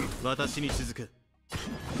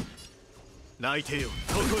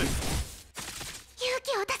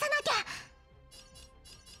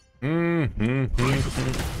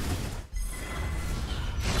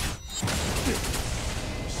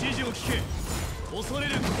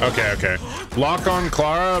 Okay. Lock on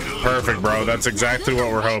Clara. Perfect, bro. That's exactly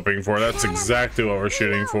what we're hoping for. That's exactly what we're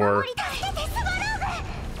shooting for.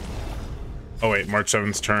 Oh wait, March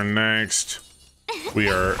 7th's turn next. We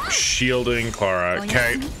are shielding Clara.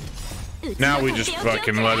 Okay. Now we just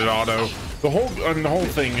fucking let it auto. The whole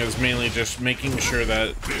thing is mainly just making sure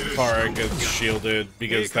that Clara gets shielded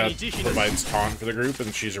because that provides taunt for the group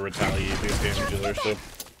and she's a retaliate damage dealer, so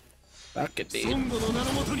fuck it, dude.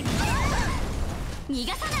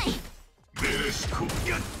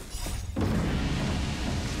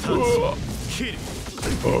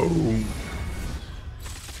 Oh.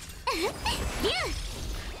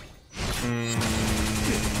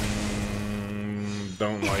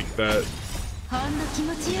 Don't like that.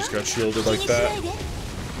 You just got shielded like that.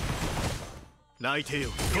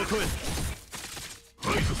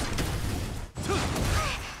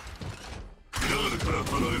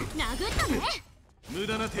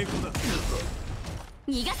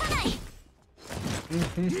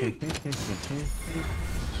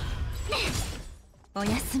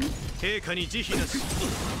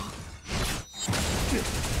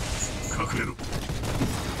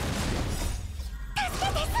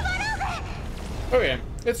 Okay,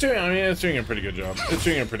 it's doing a pretty good job. It's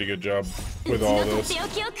doing a pretty good job with all this.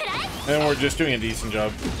 And we're just doing a decent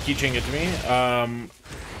job. Keychain it to me.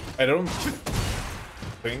 I don't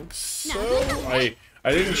think so.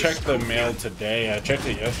 I didn't check the mail today. I checked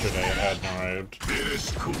it yesterday. It hadn't arrived.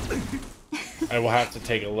 I will have to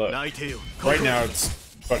take a look. Right now it's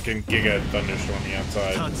fucking giga thunderstorming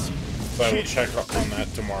outside. So I will check on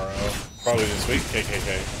that tomorrow. Probably this week.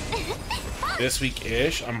 KKK. This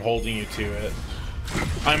week-ish. I'm holding you to it.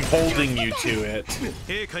 I'm holding you to it.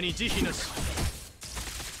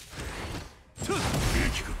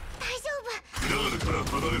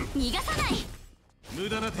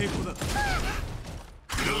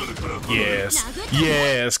 Yes.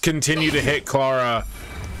 Yes. Continue to hit Clara.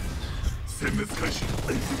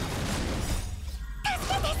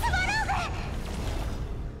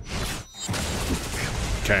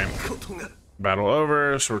 Okay. Battle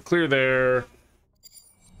over. So we're clear there.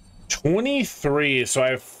 23, so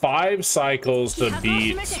I have 5 cycles to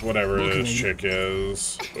beat whatever this chick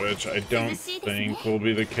is, which I don't think will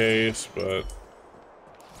be the case, but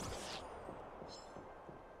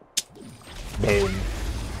boom.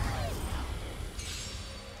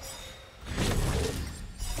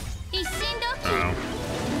 Oh.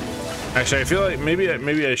 Actually, I feel like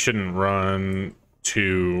maybe I shouldn't run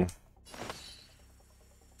too.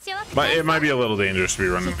 But it might be a little dangerous to be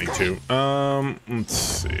running me too. Let's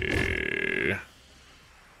see.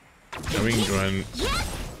 Yeah, we can go in.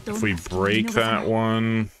 If we break that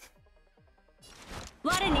one,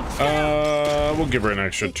 we'll give her an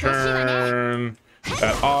extra turn.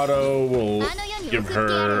 That auto will give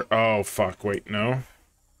her. Oh fuck! Wait, no.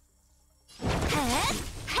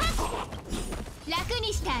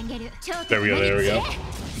 There we go. There we go.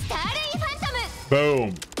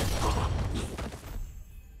 Boom.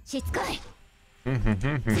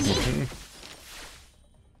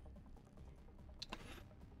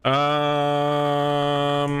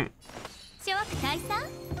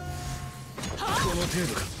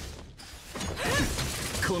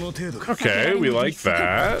 Okay, we like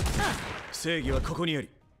that.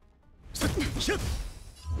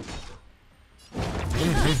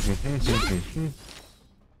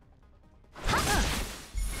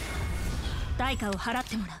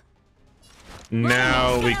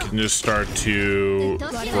 Now we can just start to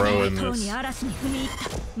throw in this.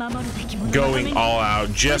 Going all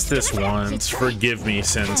out just this once. Forgive me,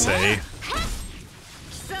 Sensei.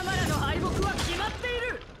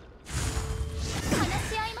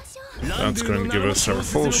 That's going to give us our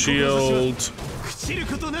full shield.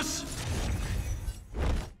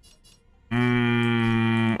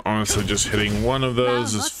 Honestly, just hitting one of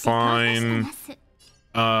those is fine.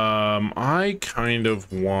 I kind of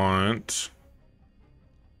want...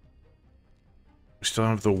 We still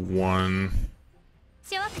have the one.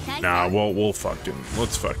 Nah, well, let's fucking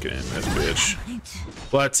end this bitch.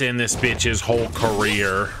 Let's end this bitch's whole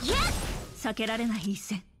career.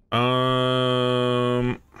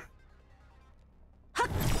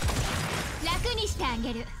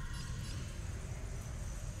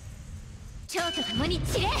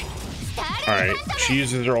 Alright, she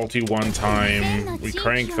uses her ulti one time. We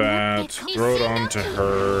crank that, throw it onto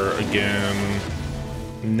her again.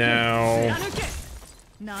 Now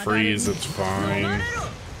freeze, it's fine.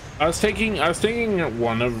 I was thinking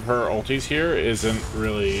one of her ultis here isn't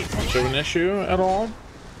really much of an issue at all.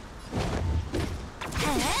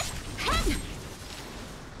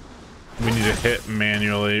 We need to hit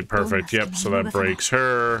manually. Perfect. Yep, so that breaks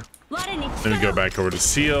her. Then we go back over to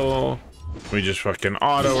Seal. We just fucking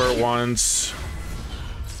auto her once.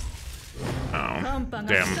 Oh,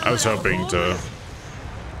 damn. I was hoping to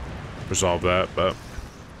resolve that, but...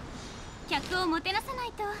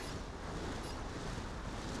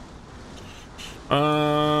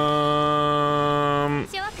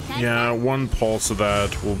 Yeah, one pulse of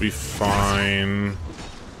that will be fine.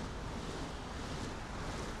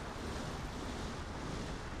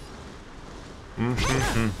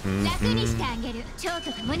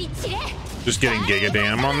 Just getting Giga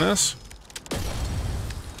Dam on this.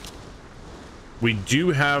 We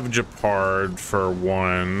do have Japard for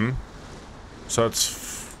one, so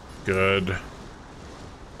that's good.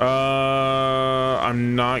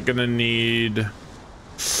 I'm not gonna need...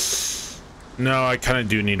 No, I kind of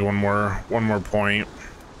do need one more point.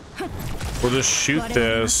 We'll just shoot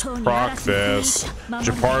this, proc this.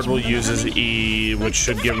 Japard will use his E, which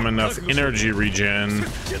should give him enough energy regen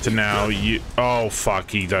to now oh fuck,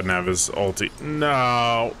 he doesn't have his ulti.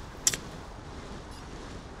 No.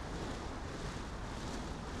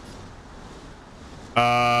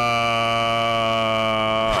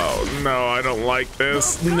 No, I don't like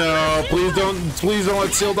this. No, please don't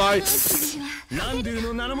let Seal die.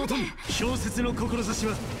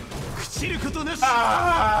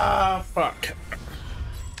 Ah, fuck.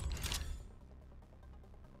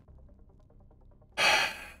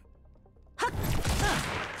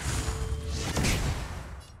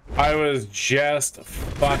 I was just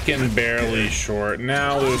fucking barely short.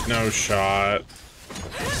 Now there's no shot.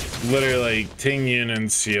 Literally, like, Ting Yun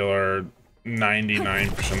and Seal are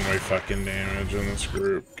 99% of my fucking damage in this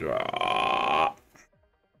group. Ah.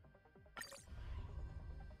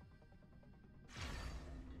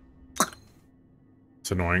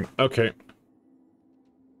 It's annoying. Okay.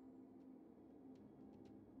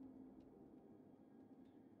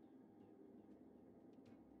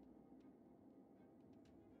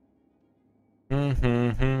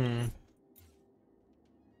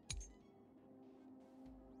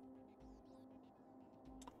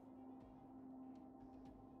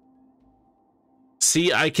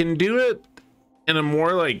 See, I can do it in a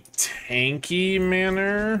more like tanky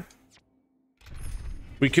manner.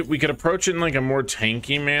 We could approach it in like a more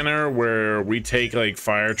tanky manner where we take like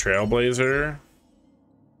Fire Trailblazer,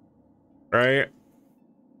 right?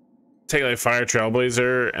 Take like Fire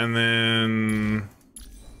Trailblazer and then,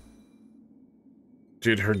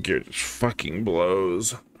 dude, her gear just fucking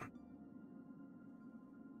blows.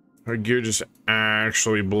 Her gear just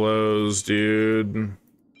actually blows, dude.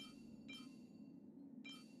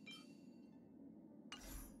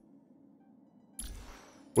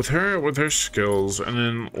 With her skills, and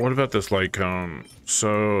then what about this light cone?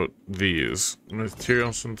 So these material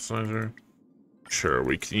synthesizer, sure,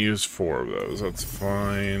 we can use 4 of those. That's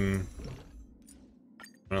fine.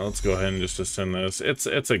 Well, let's go ahead and just ascend this. It's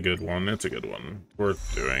a good one. It's a good one.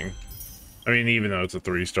 Worth doing. I mean, even though it's a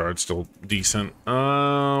 3-star, it's still decent.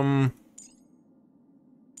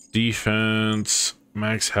 Defense,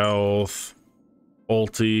 max health,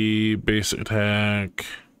 ulti, basic attack.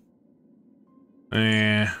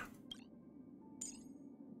 Eh.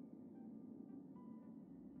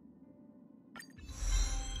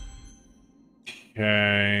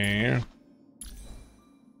 Okay.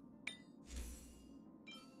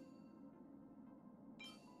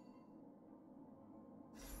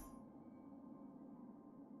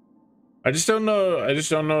 I just don't know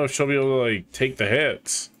if she'll be able to like take the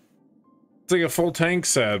hits. It's like a full tank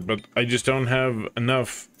set, but I just don't have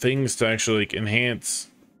enough things to actually like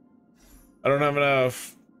enhance. I don't have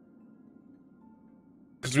enough.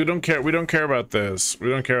 Because we don't care about this. We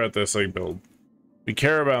don't care about this like build. We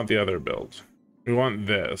care about the other build. We want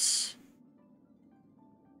this.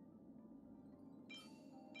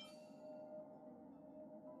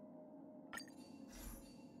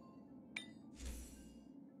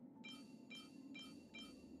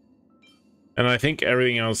 And I think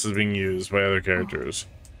everything else is being used by other characters.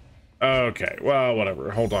 Okay, well,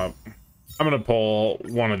 whatever. Hold on. I'm gonna pull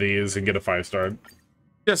one of these and get a 5-star.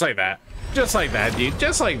 Just like that. Just like that, dude.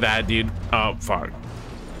 Just like that, dude. Oh, fuck.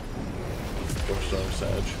 4-star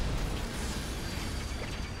Sag.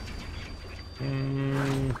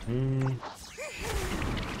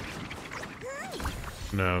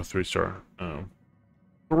 No, 3-star. Oh.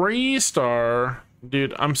 3-star.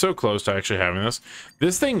 Dude, I'm so close to actually having this.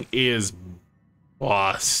 This thing is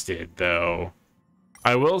busted, though.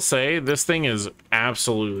 I will say, this thing is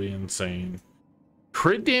absolutely insane.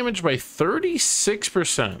 Crit damage by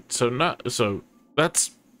 36%. So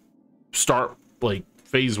that's start like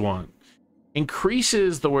phase 1.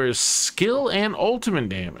 Increases the wearer's skill and ultimate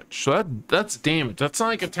damage. So that's damage. That's not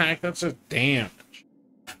like attack, that's just damage.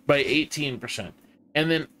 By 18%.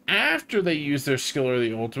 And then after they use their skill or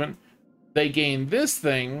the ultimate, they gain this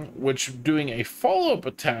thing, which doing a follow-up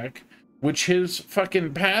attack, which his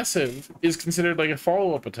fucking passive is considered like a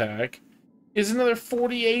follow-up attack, is another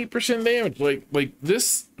 48% damage. Like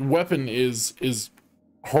this weapon is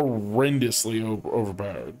horrendously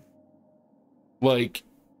overpowered. Like,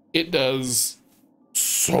 it does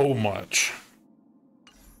so much.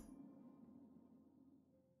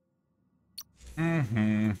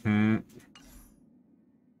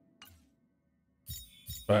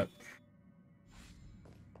 But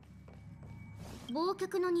oh,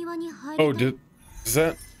 is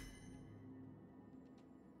that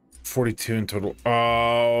 42 in total?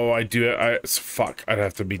 Oh, fuck, I'd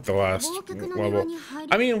have to beat the last level.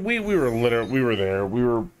 I mean, we were there. We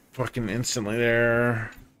were fucking instantly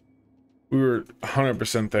there. We were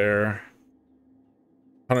 100% there.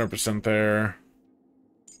 100% there.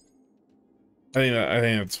 I think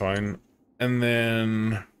that's fine. And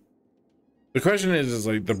then the question is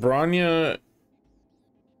like the Bronya.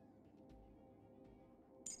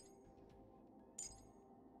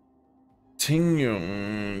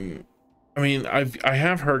 Tingyun. I mean, I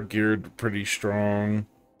have her geared pretty strong,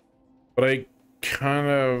 but I kind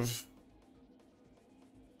of,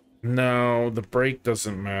 no, the break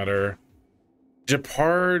doesn't matter.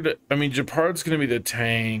 Japard, I mean, Japard's gonna be the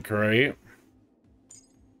tank, right?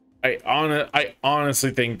 I honestly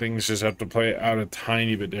think things just have to play out a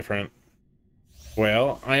tiny bit different.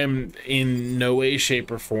 Well, I am in no way, shape,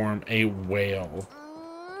 or form a whale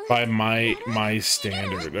by my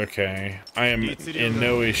standard. Okay, I am in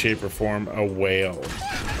no way, shape, or form a whale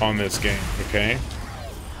on this game. Okay.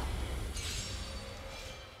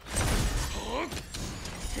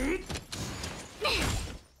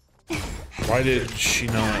 Why did she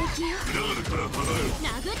not?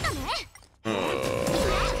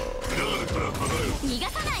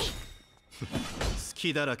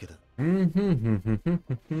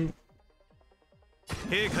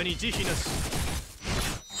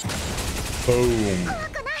 Boom.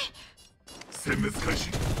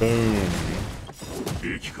 Boom.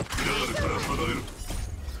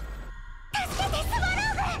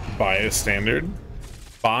 Bias standard?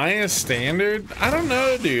 Bias standard? I don't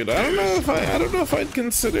know, dude. I don't know if I'd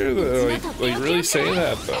consider the like really say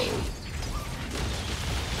that though.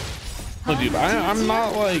 Oh, dude, I'm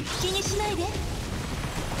not like,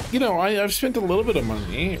 you know, I've spent a little bit of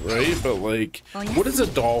money, right? But like, what is a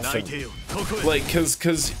dolphin? Like, cause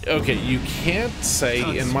okay, you can't say,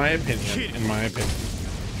 in my opinion,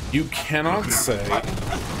 you cannot say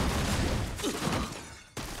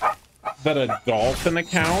that a dolphin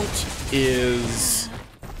account is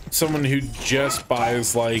someone who just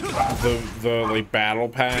buys like the like battle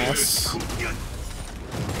pass.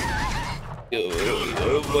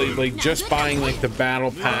 Like just buying like the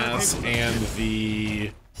battle pass and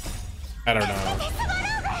the, I don't know,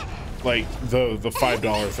 like the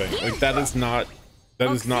 $5 thing. Like that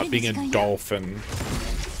is not being a dolphin.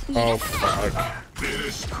 Oh fuck.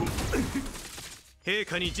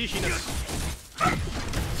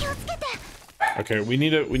 Okay, we need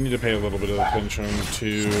to pay a little bit of attention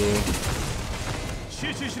to.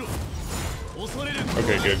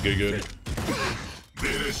 Okay, good.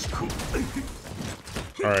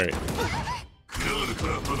 All right.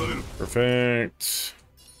 Perfect.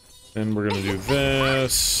 Then we're gonna do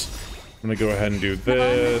this. I'm gonna go ahead and do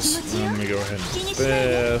this. I'm gonna go ahead and do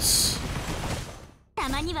this. た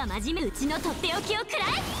まには真面目うちのとっておきをくら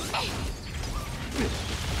え。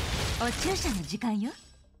お注射の時間よ。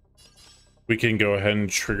 We can go ahead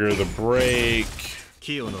and trigger the break.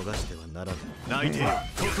 気を逃してはならぬ。泣いてよ、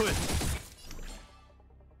ここへ。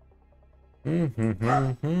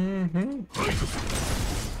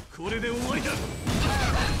これで終わりだ。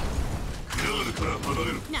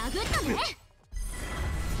殴ったね。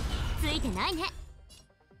ついてないね。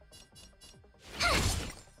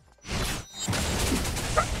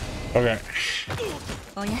Okay.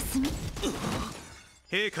 おやすみ。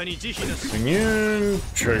 Immune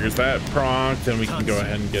triggers that proc, then we can go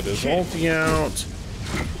ahead and get his ulti out.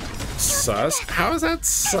 Sus? How is that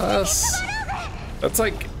sus? That's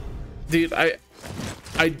like, dude, I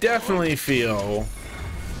definitely feel.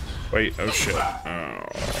 Wait, oh shit. Oh, I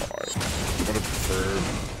would have preferred.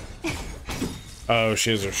 Oh,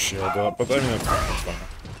 she has her shield up, but I mean that's fine.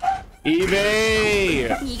 Evie!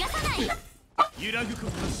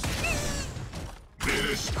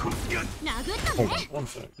 Hold on, one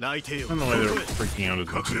sec. I don't know why they're freaking out as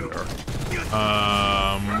much as they are.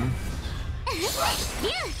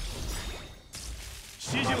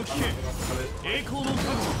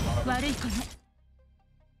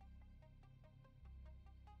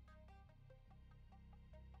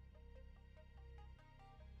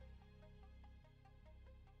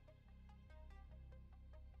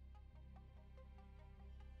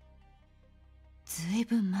 ずい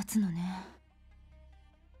ぶん待つのね。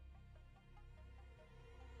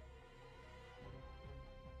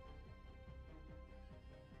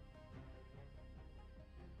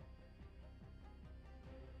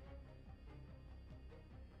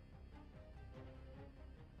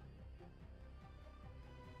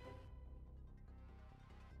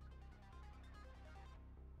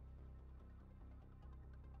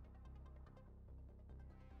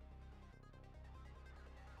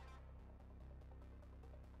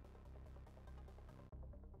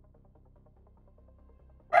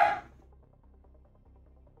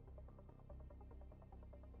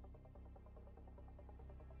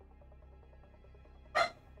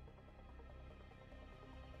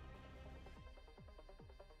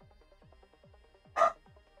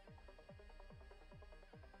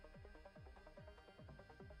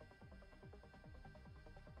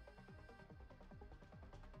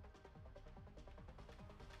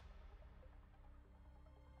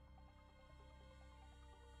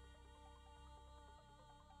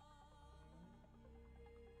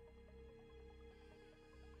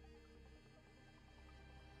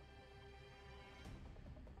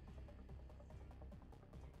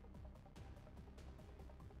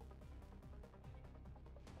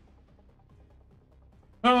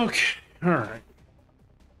Okay, alright.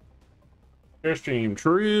 Airstream,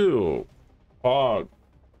 true. Pog.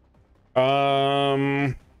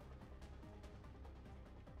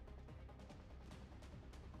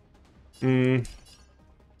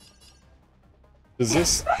 Does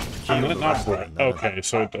this... Can it not break? Okay,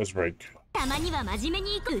 so it does break. たまには真面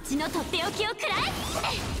目に行くうちのとっておきをくら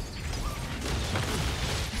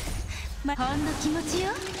え。ほんの気持ち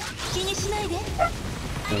よ。気にしないで。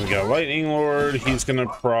 Then we got Lightning Lord, he's gonna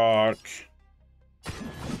proc.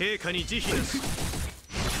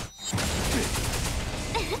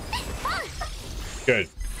 Good.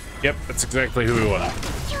 Yep, that's exactly who we want.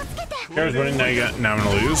 Here's winning, now I'm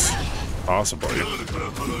gonna lose. Possibly.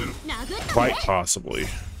 Quite possibly.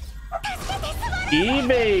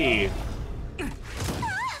 Evie!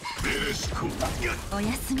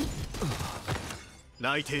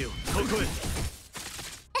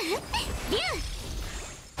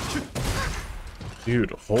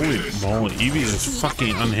 Dude, holy moly, Evie is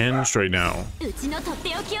fucking unhinged right now.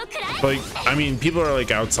 Like, I mean, people are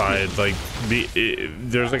like outside, like,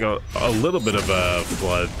 there's like a little bit of a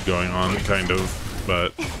flood going on, kind of,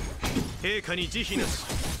 but...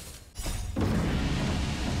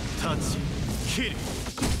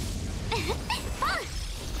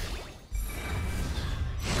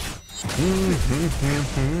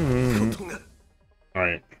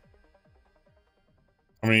 Alright.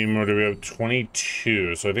 How many more do we have?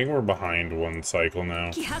 22, so I think we're behind one cycle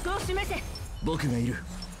now.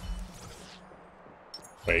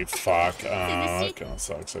 Wait, fuck. That kinda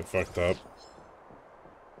sucks. I fucked up.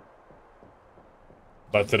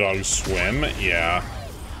 Let the dog swim? Yeah.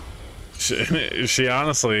 She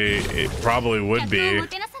honestly, it probably would be.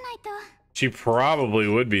 She probably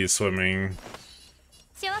would be swimming.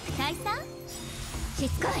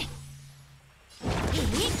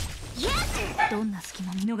 どんな隙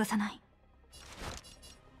も見逃さない。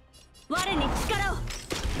我に力を。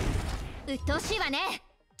鬱陶しいわね。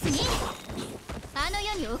次、あの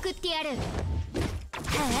世に送ってやる。はっ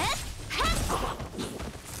はっ。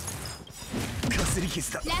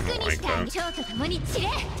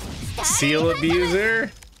Seal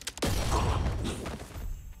abuser?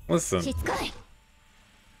 Listen.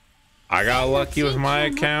 I got lucky with my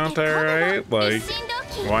account, alright? Like,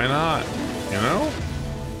 why not? You know?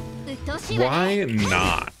 Why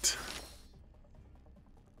not?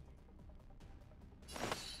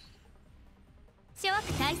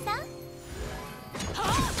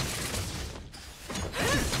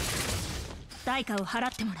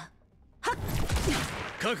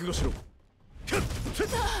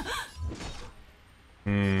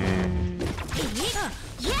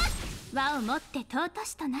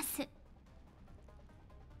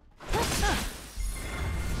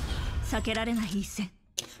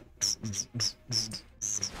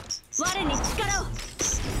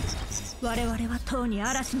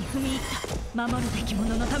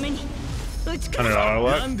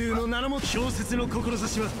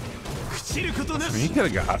 You could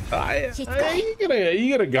have got you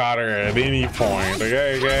could have got her at any point.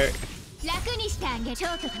 Okay.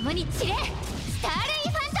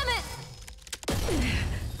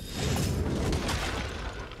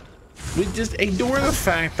 We just ignore the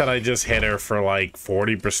fact that I just hit her for like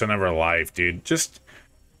 40% of her life, dude. Just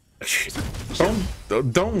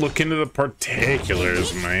don't look into the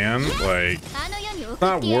particulars, man. Like, it's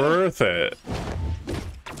not worth it.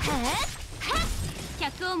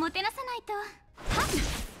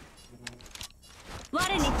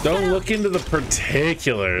 Don't look into the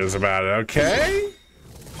particulars about it, okay?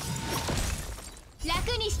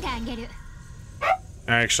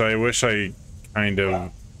 Actually, I wish I kind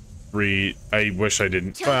of I wish I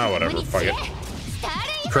didn't. Well, whatever. Fuck it.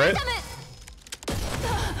 Crit?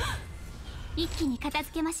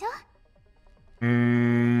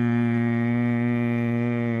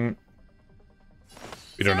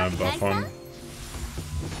 We don't have buff on.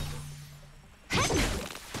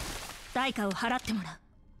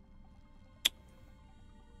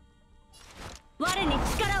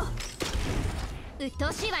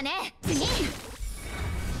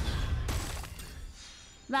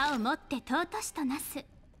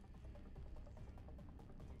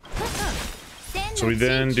 So we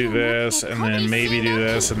then do this, and then maybe do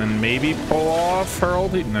this, and then maybe pull off her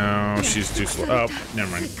ulti. No, she's too slow. Oh,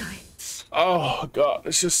 never mind. Oh god,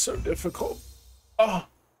 it's just so difficult. Oh,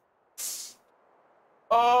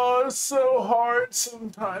 it's so hard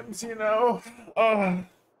sometimes, you know.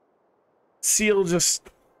 Seal just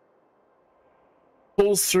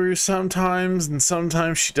pulls through sometimes, and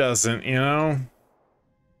sometimes she doesn't, you know.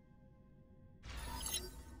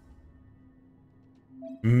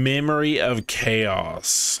 Memory of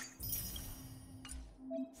Chaos.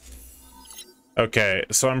 Okay,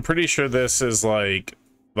 so I'm pretty sure this is like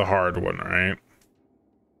the hard one, right?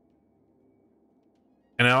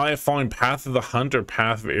 And now I have following Path of the Hunt or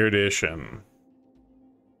Path of Erudition.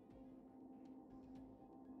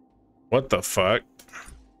 What the fuck?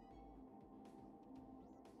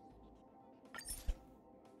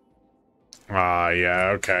 Ah, yeah,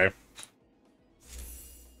 okay.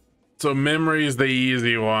 So memory is the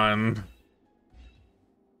easy one.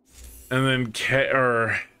 And then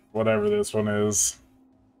or whatever this one is.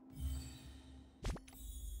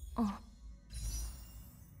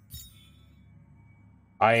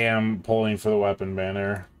 I am pulling for the weapon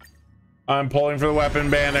banner. I'm pulling for the weapon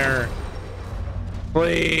banner.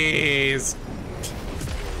 Please.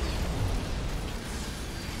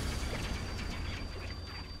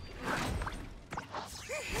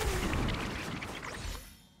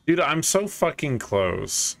 Dude, I'm so fucking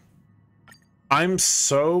close. I'm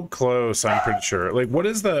so close, I'm pretty sure. Like, what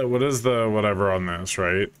is the whatever on this,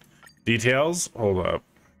 right? Details? Hold up.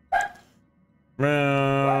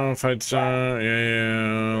 Fights,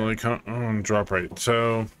 yeah, like, drop rate.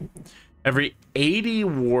 So, every 80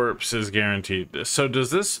 warps is guaranteed. So, does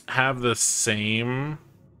this have the same...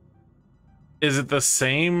 Is it the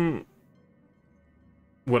same...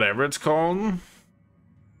 Whatever it's called?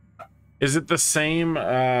 Is it the same,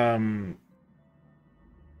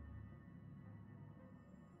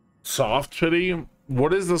 soft pity?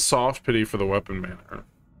 What is the soft pity for the weapon banner?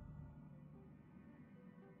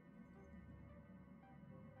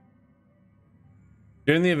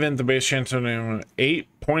 During the event, the base chance of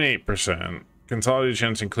 8.8%. Consolidated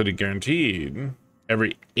chance included guaranteed.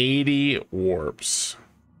 Every 80 warps.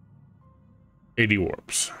 80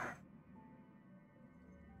 warps.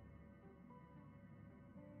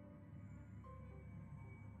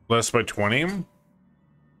 Less by 20.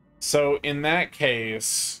 So in that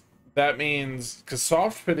case, that means because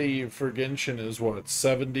soft pity for Genshin is what,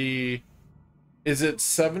 70? Is it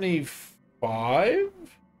 75?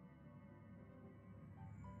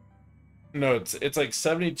 No, it's like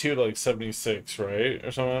 72 to like 76, right?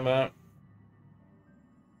 Or something like that.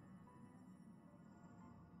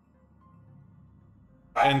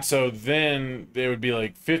 And so then they would be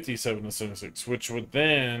like 57 to 76, which would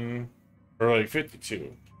then, or like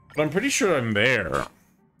 52. But I'm pretty sure I'm there.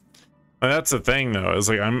 And that's the thing though, is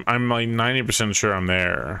like I'm like 90% sure I'm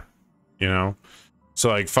there, you know? So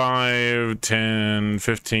like 5, 10,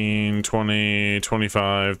 15, 20,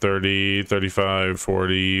 25, 30, 35,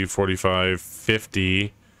 40, 45,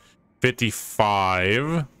 50,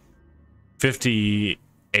 55,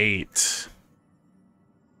 58.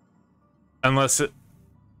 Unless it,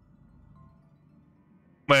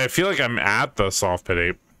 like, I feel like I'm at the soft pit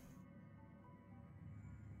ape.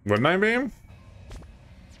 Wouldn't I be?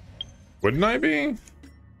 Wouldn't I be?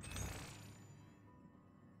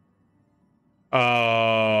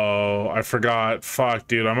 Oh, I forgot. Fuck,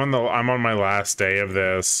 dude. I'm on my last day of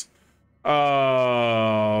this.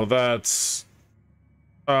 Oh, that's,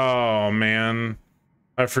 oh man.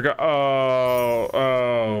 I forgot.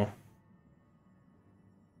 Oh.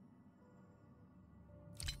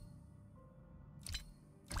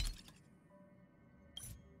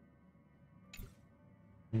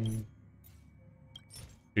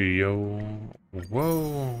 Yo.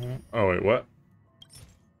 Whoa. Oh wait, what?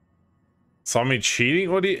 Saw me cheating?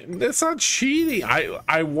 What do you, that's not cheating.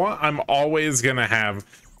 I'm always gonna have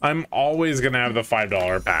the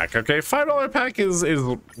 $5 pack. Okay, $5 pack is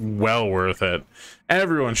well worth it.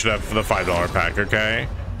 Everyone should have the $5 pack. Okay,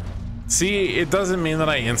 see, it doesn't mean that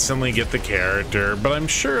I instantly get the character, but I'm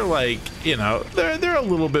sure, like, you know, they're a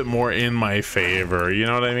little bit more in my favor, you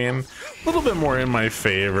know what I mean? A little bit more in my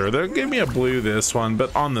favor. They'll give me a blue this one,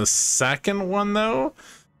 but on the second one though,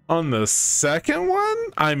 I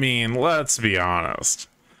mean, let's be honest.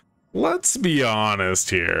 Let's be honest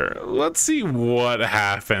here. Let's see what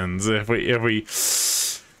happens if we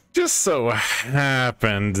just so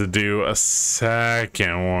happen to do a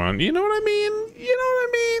second one. You know what I mean? You know what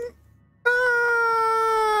I mean?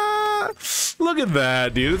 Look at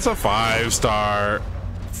that, dude. It's a 5-star.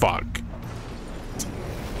 Fuck.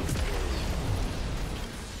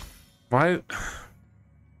 Why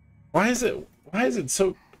is it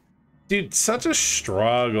so, dude, such a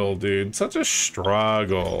struggle, dude. Such a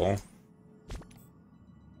struggle.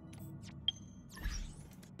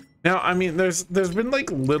 Now, I mean, there's been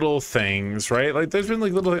like little things, right? Like there's been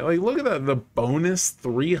like little, like, look at that, the bonus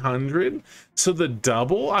 300. So the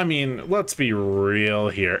double, I mean, let's be real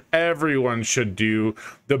here. Everyone should do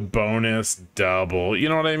the bonus double. You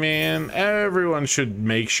know what I mean? Everyone should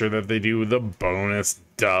make sure that they do the bonus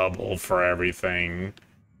double for everything.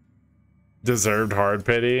 Deserved hard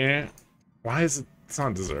pity. Why is it? It's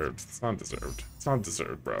not deserved. It's not deserved. It's not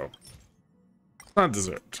deserved, bro. It's not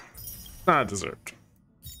deserved. It's not deserved.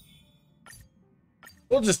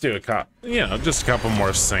 We'll just do a just a couple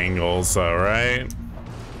more singles though, right?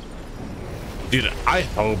 Dude, I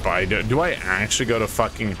hope I do. Do I actually go to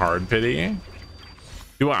fucking hard pity?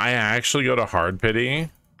 Do I actually go to hard pity?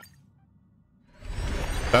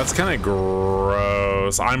 That's kind of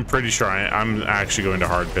gross. I'm pretty sure I'm actually going to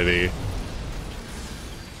hard pity.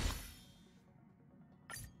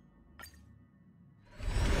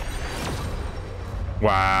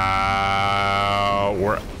 Wow,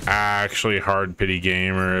 we're actually hard pity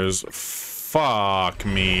gamers. Fuck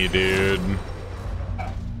me, dude.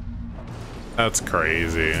 That's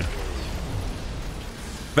crazy.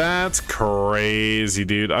 That's crazy,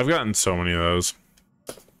 dude. I've gotten so many of those.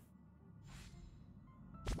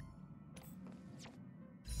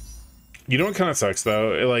 You know what kind of sucks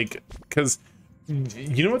though? Like, because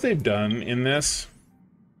you know what they've done in this?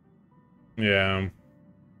 Yeah.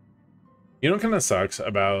 You know what kind of sucks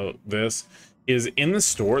about this is in the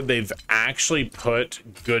store, they've actually put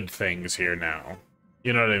good things here now.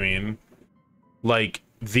 You know what I mean? Like,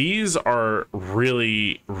 these are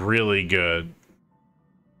really, really good.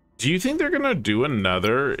 Do you think they're going to do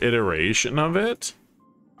another iteration of it?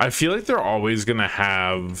 I feel like they're always going to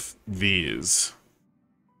have these.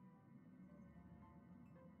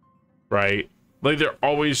 Right? Like, they're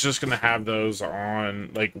always just going to have those on,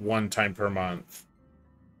 like, one time per month.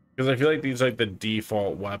 Because I feel like these are like the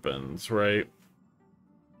default weapons, right?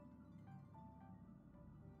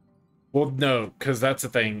 Well, no, because that's the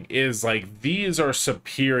thing, is like these are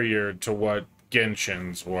superior to what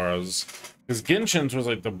Genshin's was. Because Genshin's was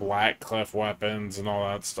like the Black Clef weapons and all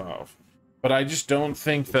that stuff. But I just don't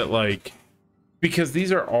think that, like, because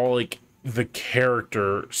these are all like the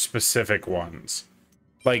character specific ones.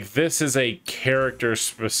 Like, this is a character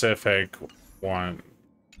specific one.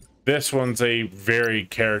 This one's a very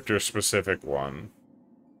character specific one.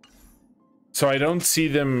 So I don't see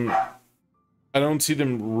them I don't see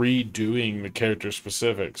them redoing the character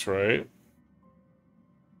specifics, right?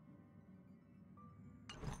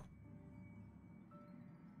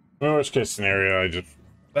 Worst case scenario,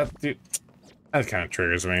 that kind of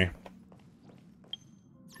triggers me.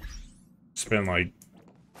 Spend like,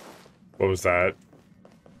 what was that?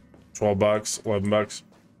 $12, $11.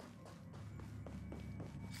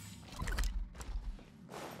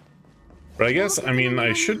 But I guess, I mean,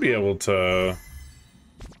 I should be able to.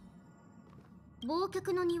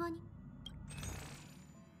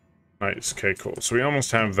 Nice, okay, cool. So we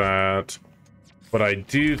almost have that. But I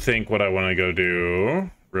do think what I want to go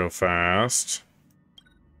do real fast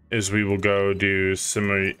is we will go do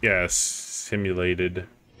simulated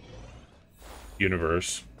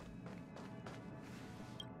universe.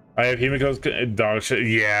 I have Himiko's dog shit.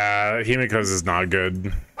 Yeah, Himiko's is not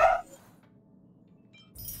good.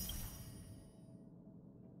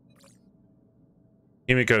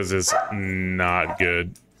 Himiko's is not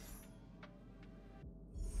good.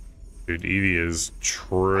 Dude, Eevee is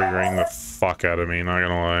triggering the fuck out of me, not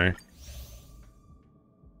gonna lie.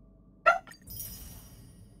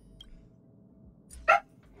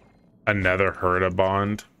 Another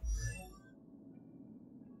Herda-bond.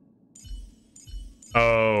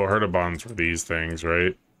 Oh, Herda-bonds were these things,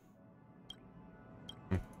 right?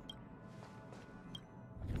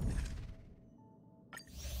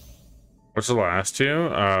 What's the last two?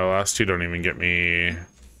 Last two don't even get me.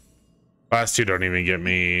 Last two don't even get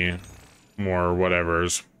me more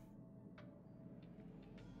whatevers.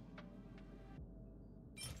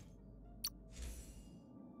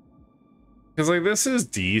 Because, like, this is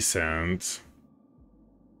decent.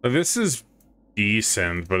 Like, this is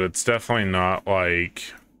decent, but it's definitely not,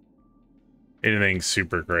 like, anything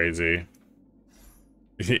super crazy.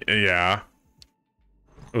 Yeah.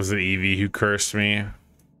 Was it Eevee who cursed me?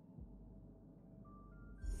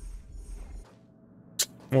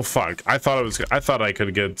 Well, fuck. I thought I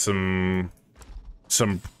could get some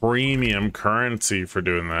premium currency for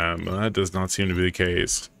doing that, but that does not seem to be the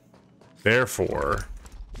case. Therefore,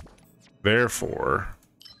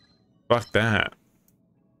 fuck that.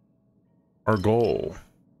 Our goal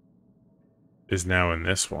is now in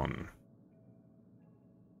this one.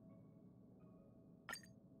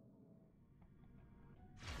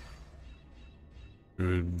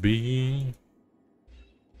 Would be.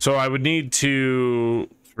 So I would need to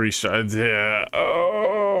restart. Yeah.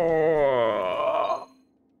 Oh,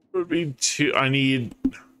 it would be two. I mean,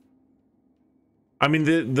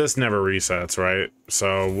 this never resets, right?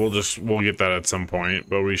 So we'll get that at some point,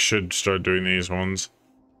 but we should start doing these ones.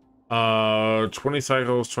 20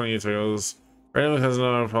 cycles, 28 cycles. Randomly has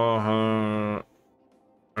another.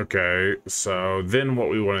 Okay, so then what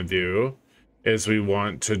we want to do is we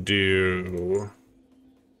want to do.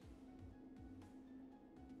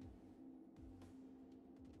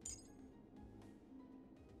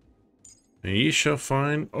 Ye shall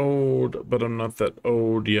find old, but I'm not that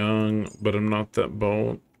old, young, but I'm not that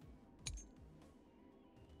bold.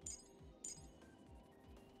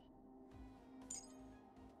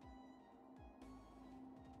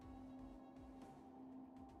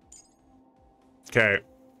 Okay.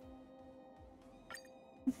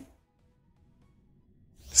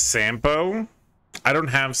 Sampo? I don't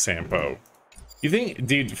have Sampo. You think,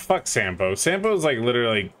 dude, fuck Sampo. Sampo is like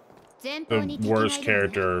literally the worst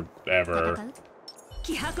character ever.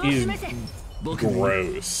 He's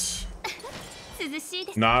gross.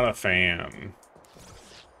 Not a fan.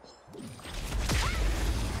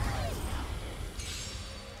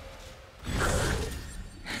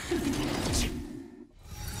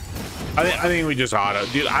 I think we just auto.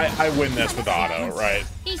 Dude, I win this with auto, right?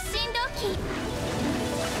 You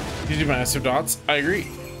do massive dots? I agree.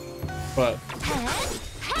 But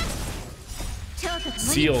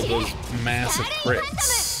Seal does massive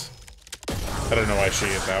crits. I don't know why she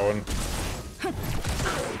hit that one.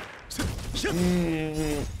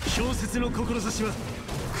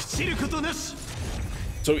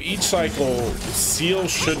 So each cycle, Seal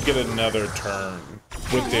should get another turn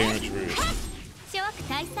with damage boost.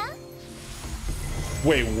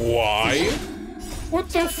 Wait, why? What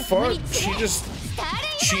the fuck?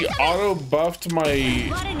 She auto buffed my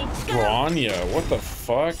Grania. What the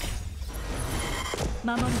fuck?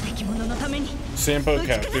 Sampo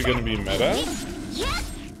character gonna be meta?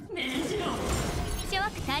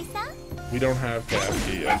 We don't have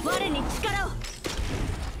Casty yet.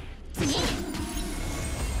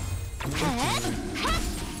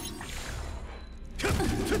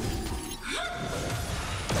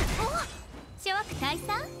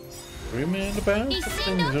 Remind about the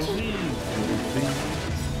things that we do.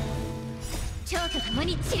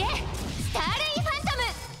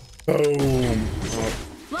 Boom. Oh,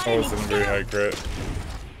 that wasn't a very high crit.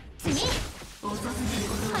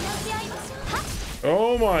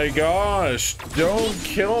 Oh my gosh. Don't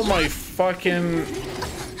kill my fucking...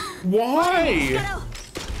 Why?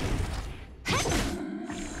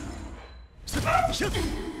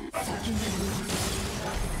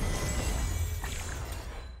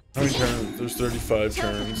 How many turns? There's 35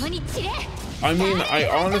 turns. I mean, I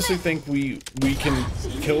honestly think we can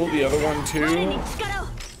kill the other one too.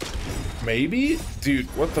 Maybe? Dude,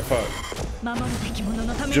 what the fuck?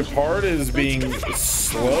 Japard is being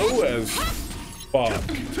slow as fuck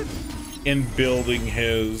in building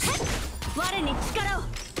his...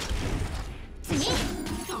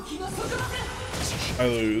 I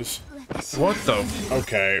lose. What the...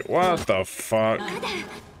 Okay, what the fuck?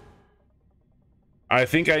 I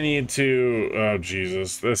think I need to... Oh,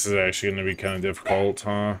 Jesus. This is actually going to be kind of difficult,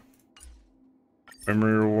 huh?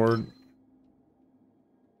 Memory reward.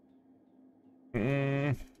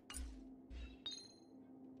 Am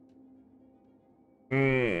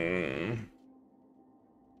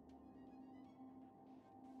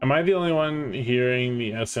I the only one hearing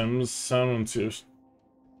the SMs sound?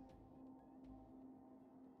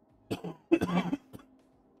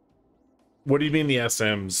 What do you mean the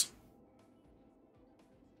SMs?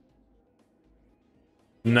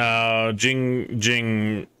 No,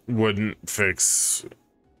 Jing wouldn't fix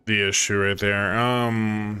the issue right there.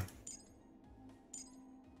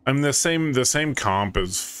 I mean the same comp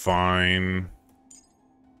is fine.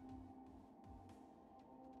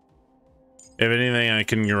 If anything, I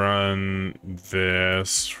can run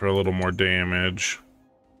this for a little more damage.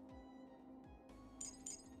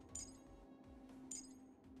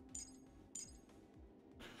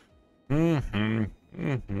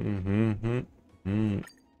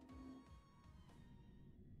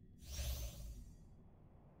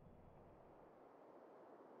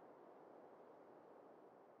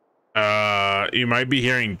 You might be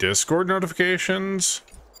hearing Discord notifications.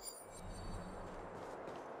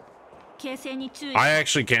 I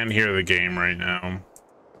actually can't hear the game right now.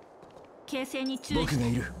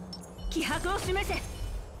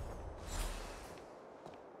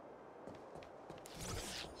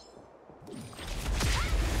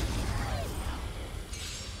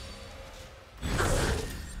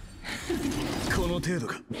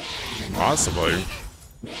 Possibly.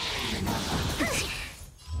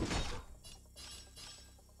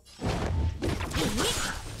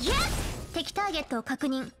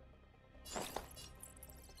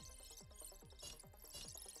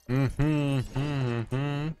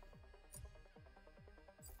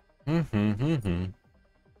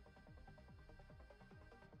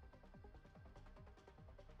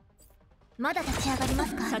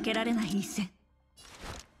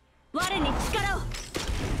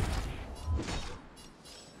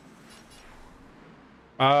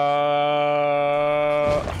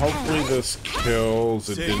 Hopefully this kills.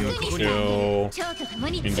 It didn't kill.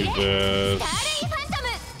 Into this.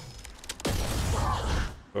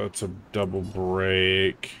 That's a double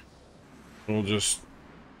break. We'll just...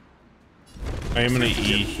 I am gonna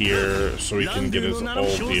E here so we can get his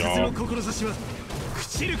ulti off.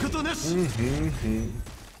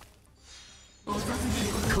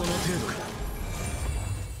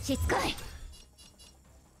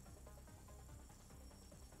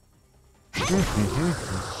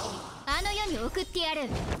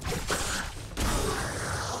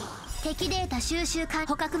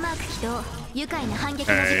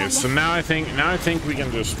 Okay, so now I think we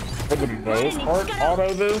can just, for the most part,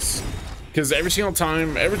 auto this, because every single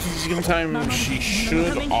time she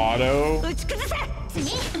should auto,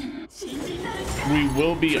 we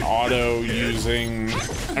will be auto using.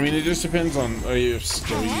 I mean, it just depends on if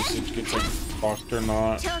skill usage gets like fucked or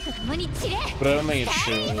not, but I don't think it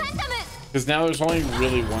should, because now there's only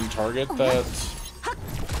really one target that.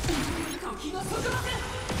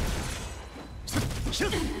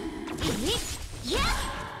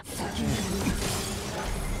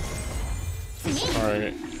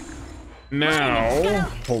 Alright. Now,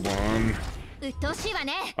 hold on.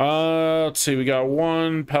 Let's see, we got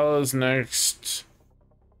one. Pella's next.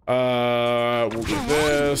 We'll get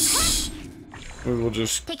this. We will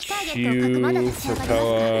just Q for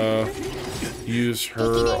Pella. Use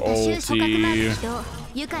her ulti.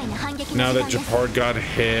 Now that Japard got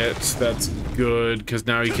hit, that's good, because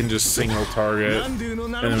now he can just single target. And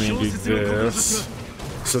then we can do this.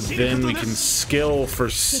 So then we can skill for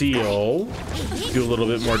Seal. Do a little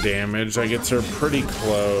bit more damage. That gets her pretty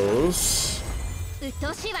close.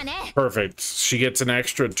 Perfect. She gets an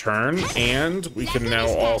extra turn, and we can now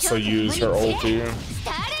also use her ulti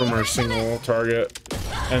from our single target.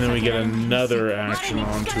 And then we get another action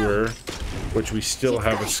onto her, which we still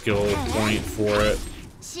have a skill point for it.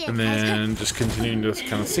 And then just continuing to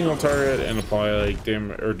kind of single target and apply like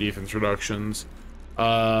damage or defense reductions.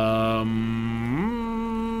 I'm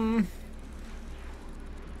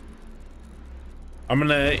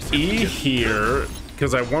gonna E here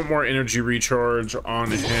because I want more energy recharge on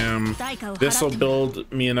him. This will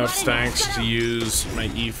build me enough stacks to use my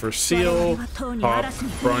E for Seal, pop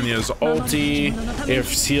Bronya's ulti. If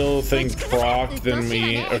Seal thing proc, then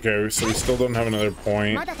we... Okay, so we still don't have another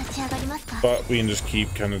point, but we can just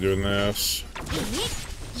keep kind of doing this.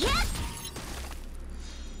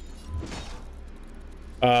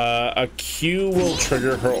 A Q will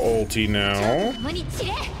trigger her ulti now.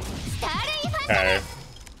 Okay.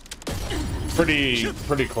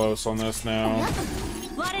 Pretty close on this now.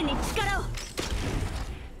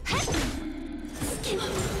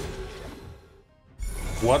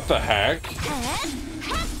 What the heck?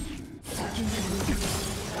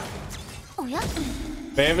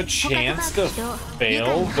 They have a chance to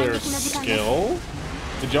fail their skill?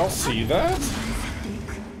 Did y'all see that?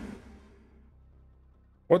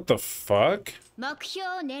 What the fuck?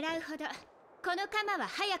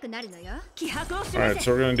 Alright,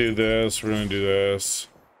 so we're gonna do this, we're gonna do this.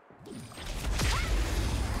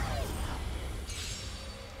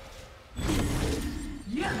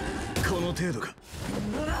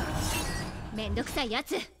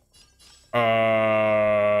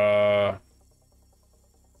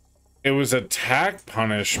 It was attack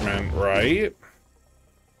punishment, right?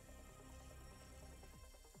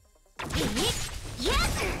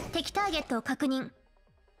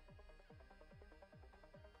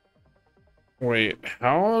 Wait,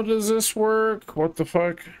 how does this work? What the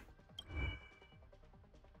fuck?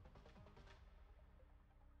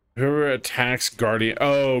 Whoever attacks Guardian...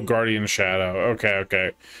 Oh, Guardian Shadow. Okay,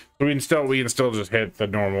 okay. So we can still just hit the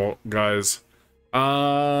normal guys.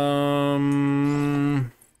 I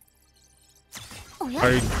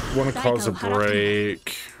want to cause a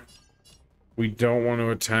break. We don't want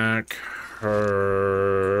to attack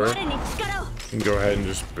her. And go ahead and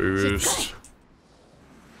just boost.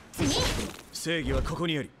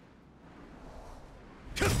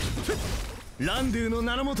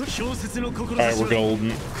 Alright, we're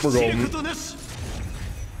golden. We're golden.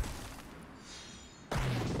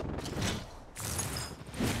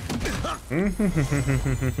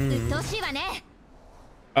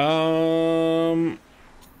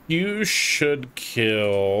 You should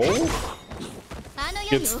kill.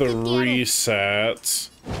 Gets the reset.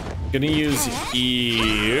 Gonna use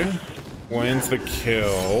E. Lands the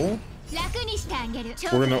kill.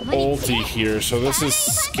 We're gonna ulti here, so this is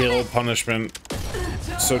skill punishment.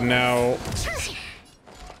 So now...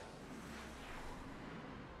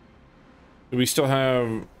 Do we still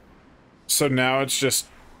have... So now it's just...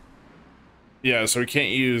 Yeah, so we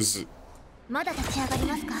can't use...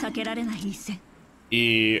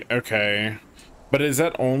 E, okay. But is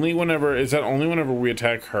that only whenever we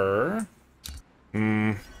attack her?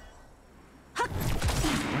 Hmm.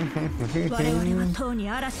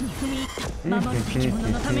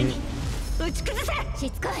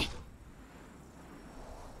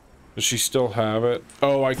 Does she still have it?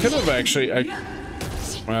 Oh, I could have actually...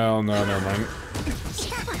 Well, no, never mind.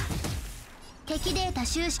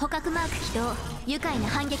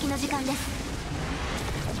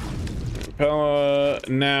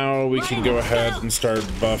 Now we can go ahead and start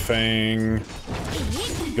buffing.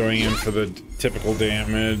 Going in for the typical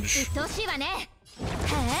damage.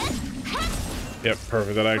 Yep,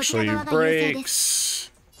 perfect. That actually breaks.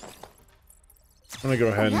 I'm gonna go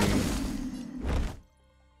ahead and...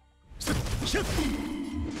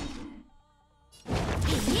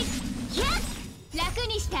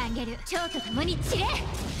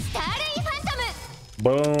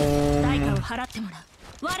 Boom.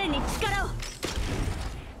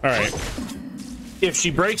 Alright. If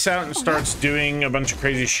she breaks out and starts doing a bunch of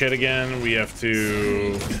crazy shit again, we have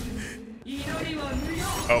to...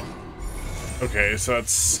 Oh. Okay, so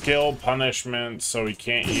that's skill punishment, so we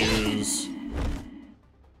can't use...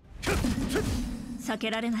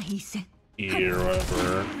 E or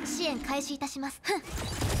whatever.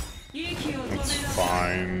 It's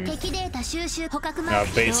fine. Now,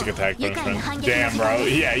 basic attack punishment. Damn, bro.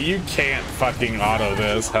 Yeah, you can't fucking auto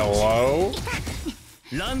this. Hello?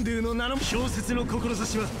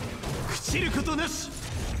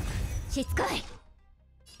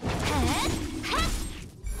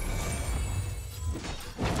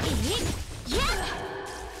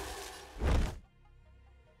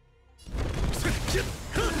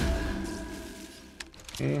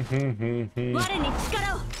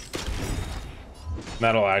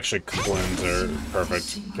 That'll actually cleanse her.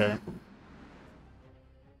 Perfect. Okay.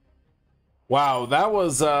 Wow, that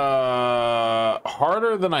was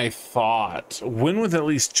harder than I thought. Win with at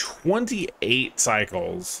least 28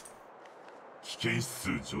 cycles.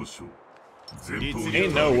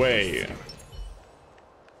 Ain't no way.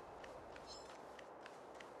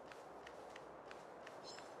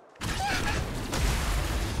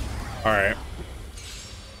 All right.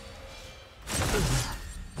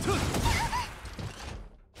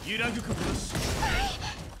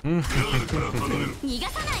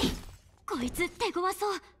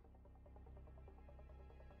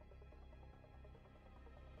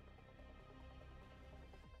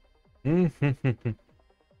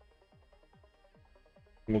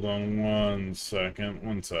 Hold on one second.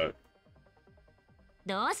 One sec.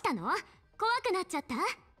 どうしたの？怖くなっちゃった？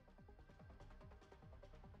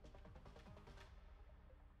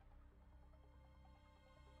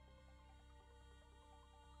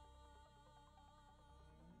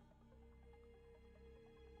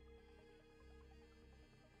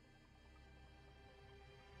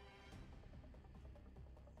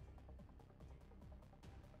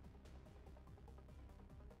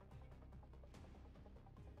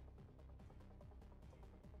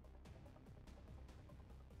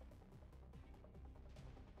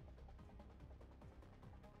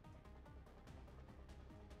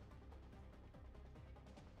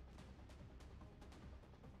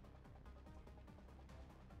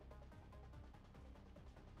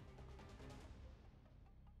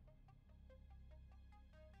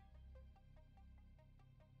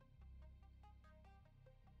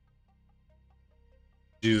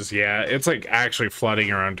 Jesus, yeah, it's like actually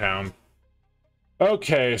flooding around town.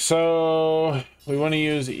 Okay, so we want to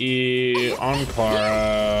use E on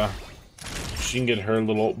Clara. She can get her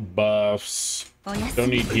little buffs.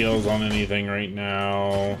 Don't need heals on anything right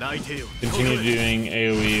now. Continue doing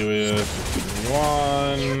AoE with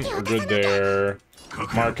one. We're good there.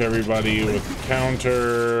 Mark everybody with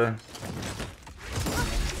counter.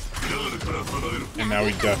 And now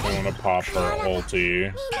we definitely want to pop her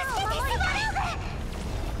ulti.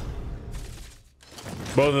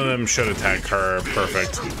 Both of them should attack her.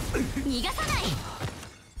 Perfect.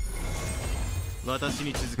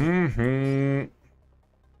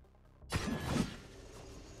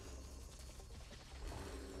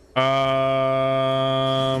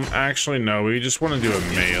 Actually, no. We just want to do a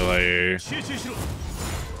melee.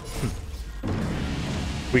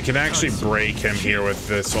 We can actually break him here with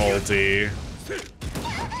this ulti.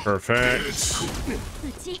 Perfect.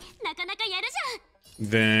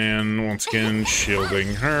 Then, once again,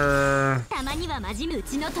 shielding her.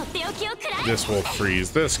 This will freeze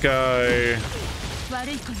this guy.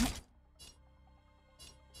 I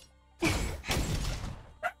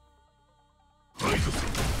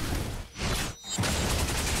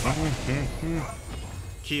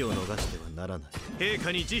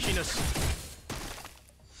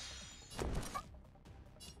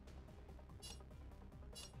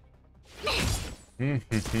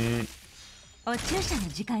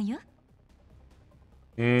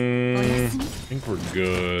think we're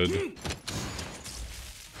good.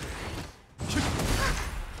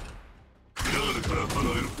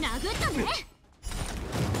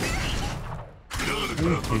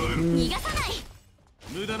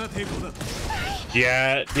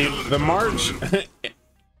 Yeah, dude, the March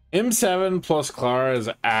M7 plus Clara is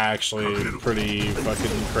actually pretty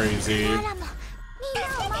fucking crazy.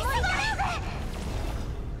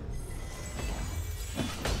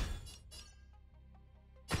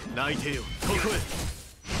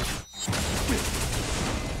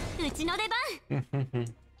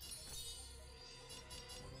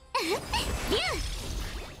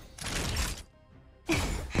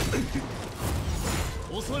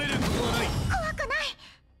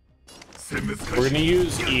 We're gonna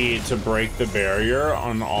use E to break the barrier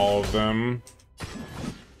on all of them.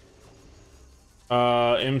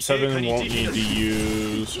 M7 won't need to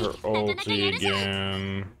use her ulti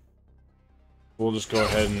again. We'll just go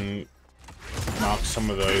ahead and knock some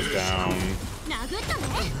of those down,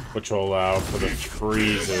 which will allow for the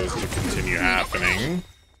freezes to continue happening.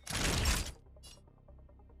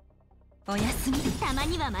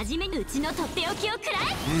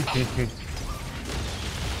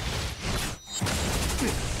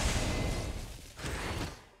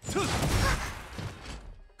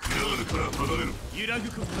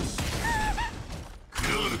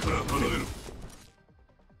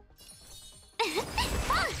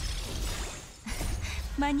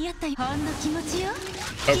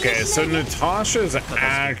 Okay, so Natasha's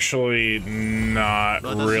actually not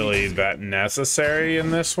really that necessary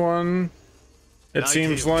in this one. It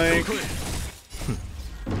seems like.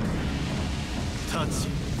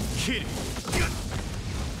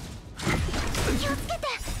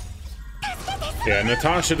 Yeah,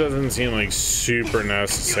 Natasha doesn't seem like super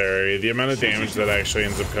necessary. The amount of damage that actually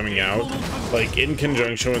ends up coming out, like in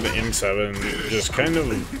conjunction with the M7, just kind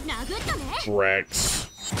of wrecks.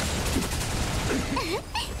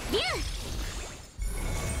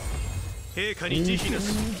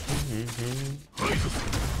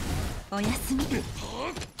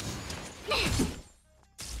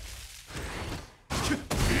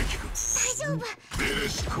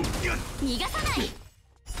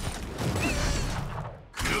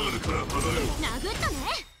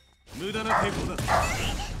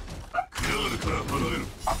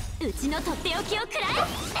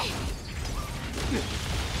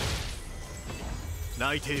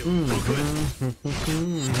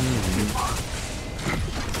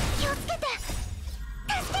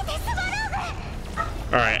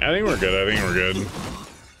 Alright, I think we're good. I think we're good.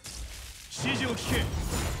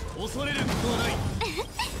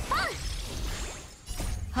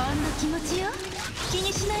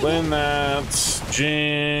 When that's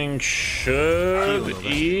Jing should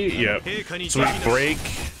eat. Yep. So we break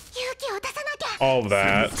all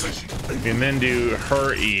that and then do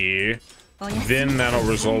her E. Then that'll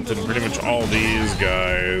result in pretty much all these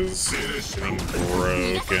guys getting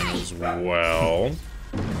broken as well.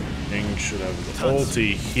 Jing should have the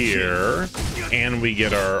ulti here. And we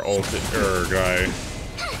get our ulti guy.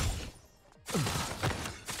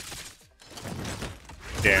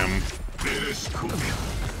 Damn.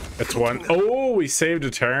 That's one. Oh, we saved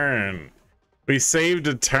a turn. We saved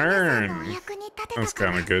a turn. That's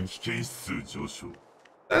kind of good.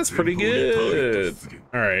 That's pretty good.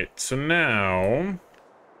 All right, so now.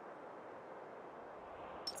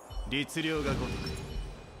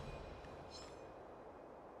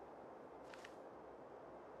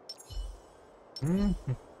 All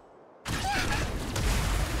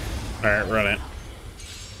right, run it.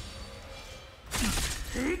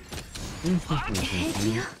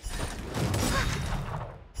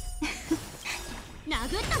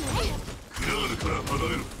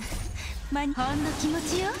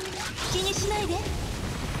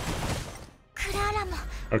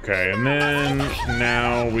 Okay, and then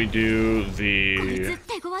now we do the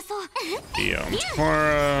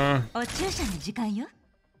Tara.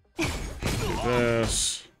 Do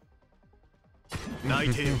this.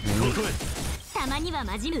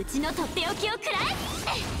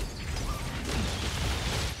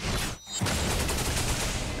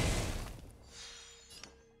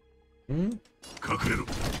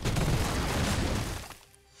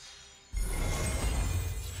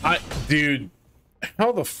 Dude,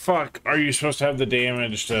 how the fuck are you supposed to have the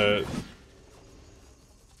damage to?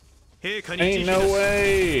 Ain't no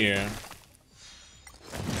way.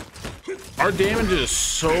 Our damage is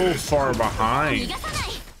so far behind.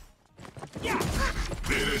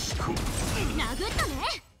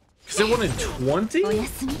 Because they wanted 20?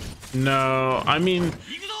 No, I mean,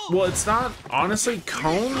 well, it's not, honestly,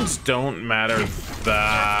 cones don't matter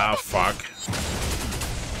the fuck.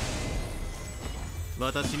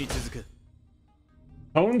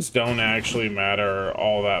 Cones don't actually matter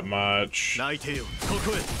all that much. Like,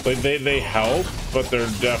 they help, but they're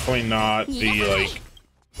definitely not the, like,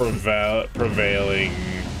 prevailing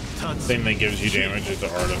thing that gives you damage with the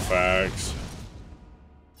artifacts.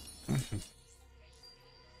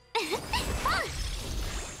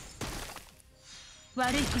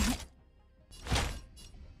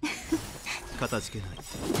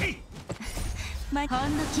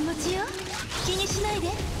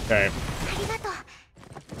 Okay.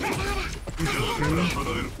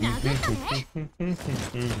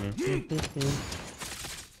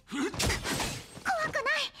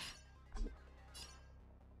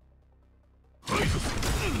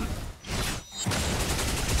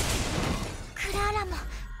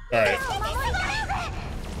 Alright.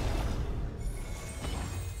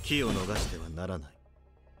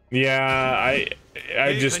 Yeah,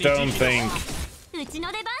 I just don't think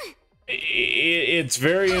it's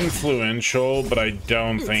very influential, but I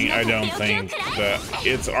don't think that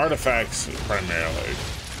it's artifacts primarily.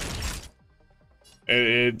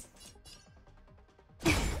 It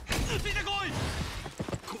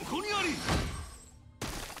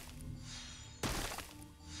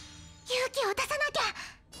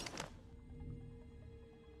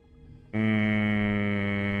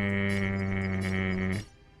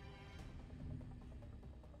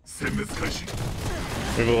We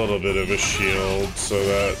have a little bit of a shield, so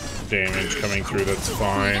that damage coming through, that's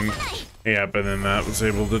fine. Yep, and then that was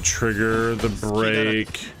able to trigger the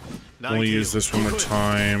break. We'll use this one more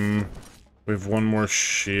time. We have one more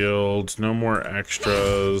shield, no more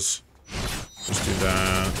extras. Just do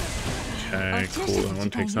that. Okay, cool. That one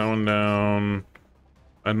takes that one down.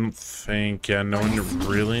 I don't think, yeah, no one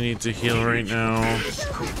really needs a heal right now.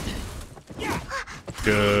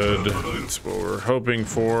 Good. That's what we're hoping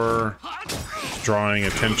for. Drawing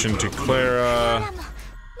attention to Clara.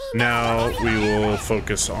 Now we will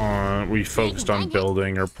focus on, we focused on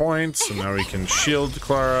building her points, so now we can shield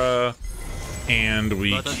Clara. And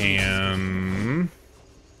we can...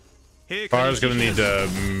 Clara's gonna need to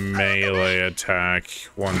melee attack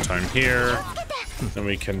one time here. Then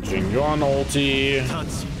we can Jingon ulti.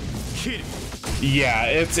 Yeah,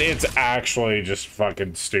 it's actually just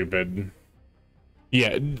fucking stupid.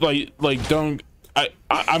 Yeah, like don't...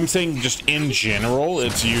 I'm saying just in general,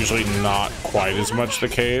 it's usually not quite as much the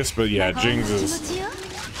case, but yeah, Jinx is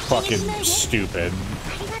fucking stupid.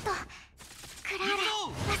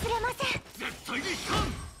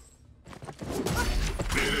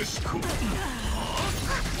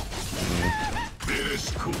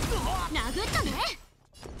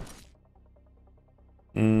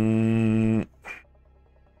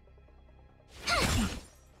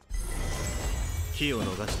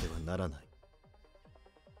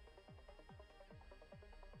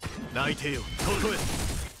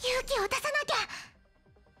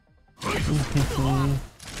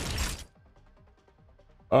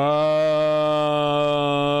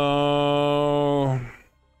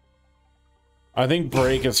 I think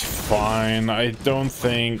break is fine. I don't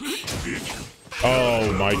think...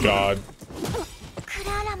 Oh my god.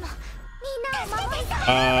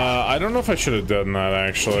 I don't know if I should have done that,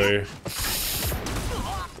 actually.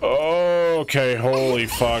 Okay, holy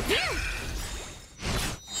fuck.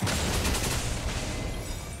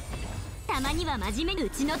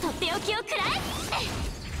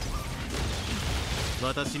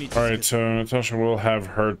 Alright, so Natasha will have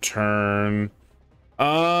her turn.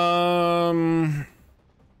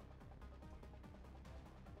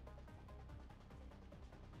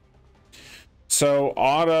 So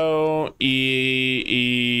auto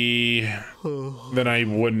E, then I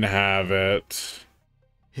wouldn't have it.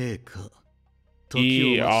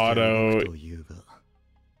 E auto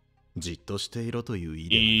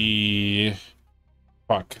E.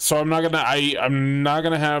 Fuck. So I'm not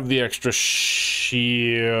gonna have the extra shield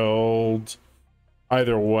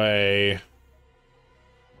either way.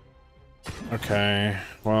 Okay,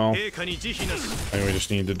 well, I think we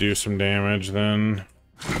just need to do some damage then.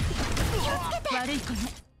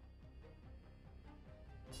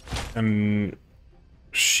 And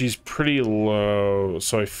she's pretty low,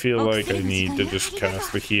 so I feel like I need to just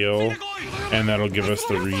cast the heal, and that'll give us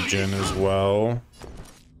the regen as well.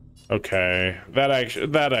 Okay, that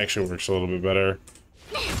actually works a little bit better.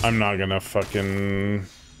 I'm not gonna fucking...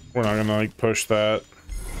 We're not gonna like push that.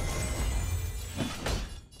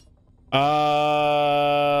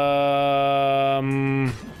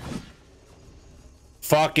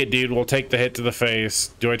 Fuck it, dude. We'll take the hit to the face.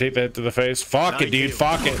 Do I take the hit to the face? Fuck it, dude.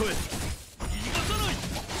 Fuck it.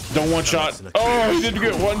 Don't one shot. Oh, he didn't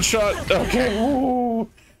get one shot. Okay. Ooh.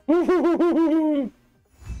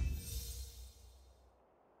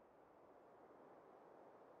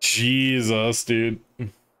 Jesus, dude.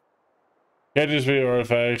 Can't just be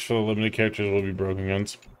artifacts for the limited characters will be broken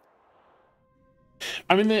guns.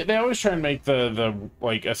 I mean, they always try and make the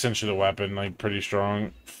like essentially the weapon like pretty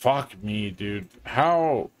strong. Fuck me, dude.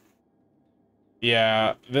 How?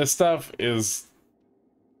 Yeah, this stuff is.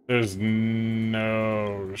 There's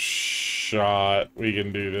no shot we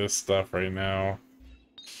can do this stuff right now.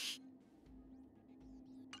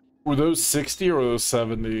 Were those 60 or were those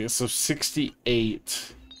 70? So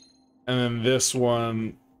 68, and then this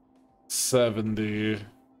one 70.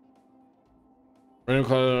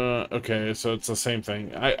 Okay, so it's the same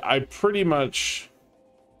thing. I pretty much,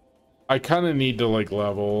 I kind of need to like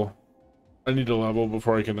level. I need to level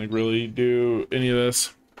before I can like really do any of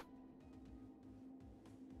this,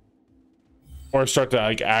 or start to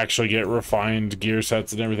like actually get refined gear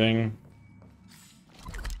sets and everything.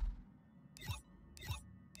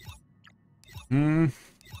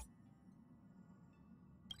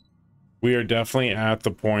 We are definitely at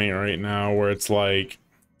the point right now where it's like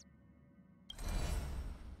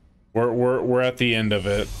we're at the end of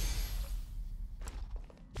it.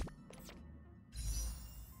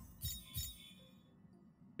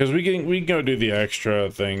 Because we can go do the extra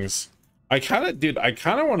things. I kind of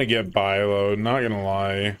want to get Bilo, not gonna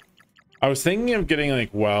lie. I was thinking of getting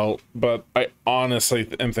like Welt, but I honestly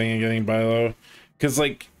am thinking of getting Bilo, because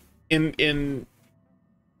like in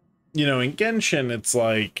you know, in Genshin it's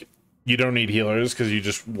like you don't need healers because you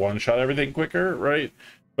just one shot everything quicker, right?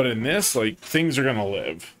 But in this, like, things are gonna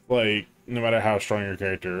live. Like, no matter how strong your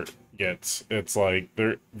character gets, it's like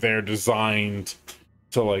they're designed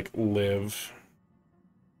to like live.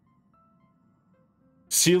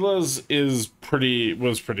 Sela's was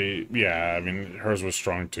pretty, yeah, I mean hers was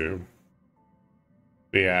strong too.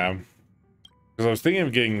 But yeah. Because I was thinking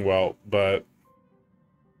of getting Welt, but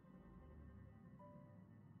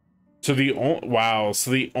so the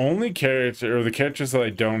only character, or the characters that I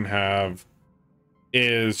don't have,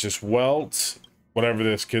 is just Welt, whatever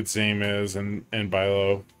this kid's name is, and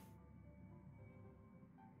Bilo.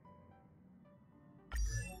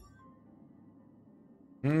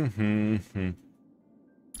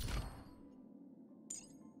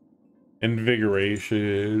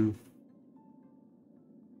 Invigoration.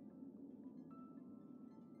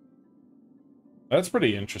 That's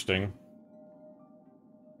pretty interesting.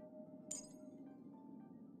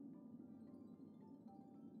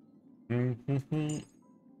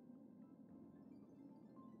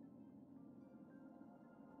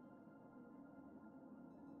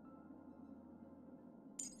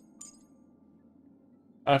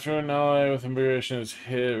 After an ally with invigoration is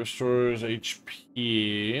hit, restores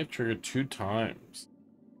HP, triggered 2 times.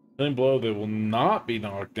 Killing blow, they will not be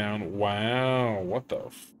knocked down. Wow, what the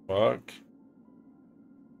fuck?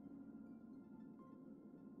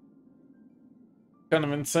 Kind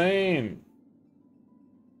of insane.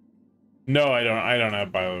 No, I don't have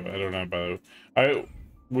Bilo. I don't have Bilo.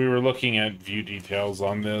 We were looking at view details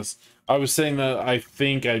on this. I was saying that I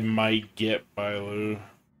think I might get Bilo.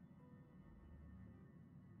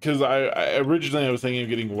 Because I originally I was thinking of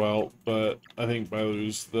getting Welt, but I think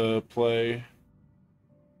Bilu's the play.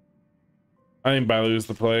 I think Bilu's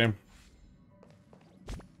the play.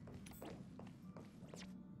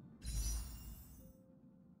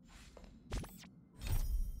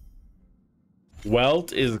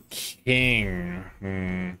 Welt is king.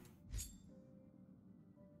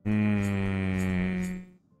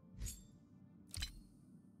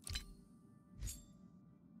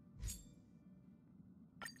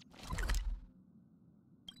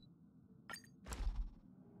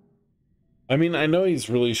 I mean, I know he's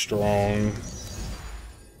really strong,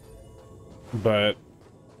 but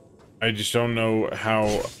I just don't know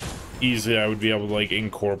how easily I would be able to like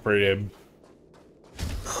incorporate him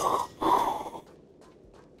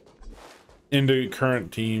into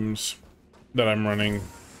current teams that I'm running.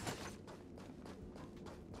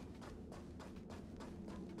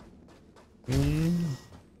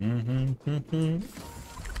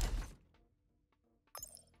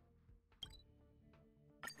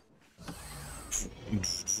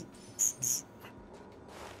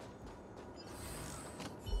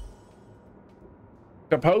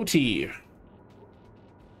 Capote.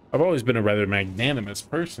 I've always been a rather magnanimous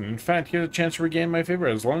person. In fact, here's a chance to regain my favor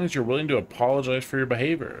as long as you're willing to apologize for your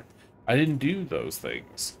behavior. I didn't do those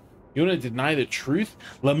things. You want to deny the truth?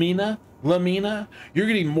 Lamina? You're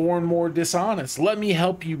getting more and more dishonest. Let me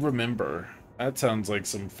help you remember. That sounds like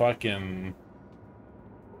some fucking...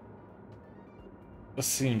 This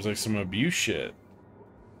seems like some abuse shit.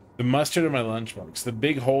 The mustard in my lunchbox, the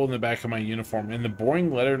big hole in the back of my uniform, and the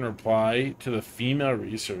boring letter in reply to the female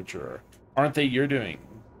researcher. Aren't they your doing?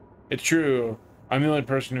 It's true, I'm the only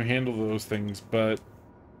person who handled those things, but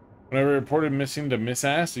when I reported missing to Miss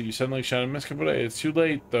Ashley, you suddenly shouted, Miss Capote, it's too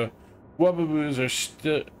late. The Wubbaboos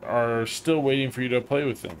are still waiting for you to play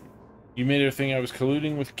with them. You made her think I was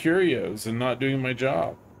colluding with curios and not doing my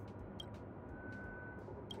job.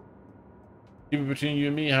 Even between you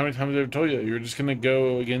and me, how many times have I told you that you're just gonna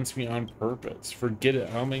go against me on purpose? Forget it.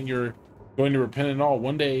 I don't think you're going to repent at all.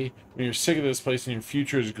 One day, when you're sick of this place and your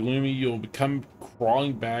future is gloomy, you'll become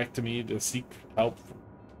crawling back to me to seek help.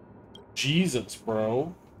 Jesus,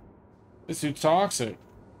 bro. This dude's toxic.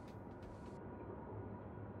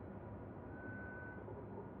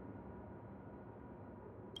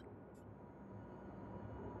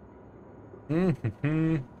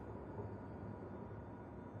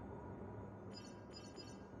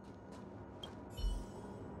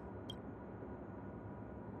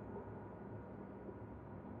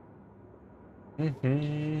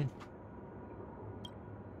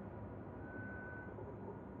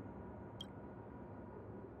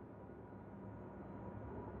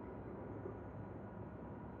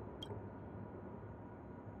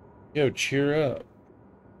 Yo, cheer up.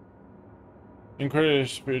 Incredible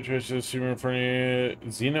spiritualist super funny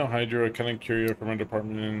Xeno Hydra, kind of curio from our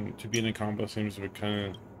department, and to be an accomplice seems to be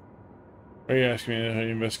kind of Are you asking me how you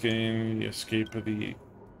investigating the escape of the...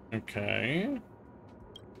 Okay.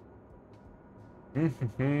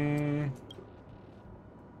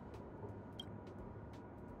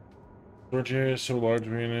 Georgia is so large,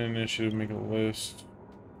 we an initiative, make a list.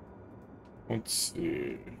 Let's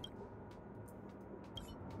see.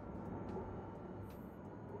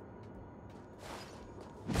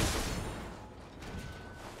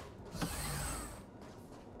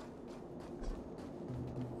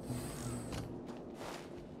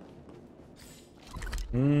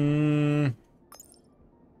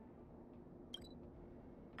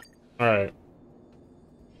 All right.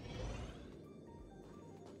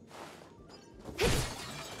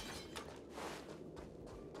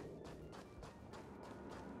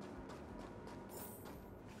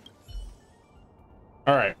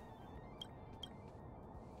 All right.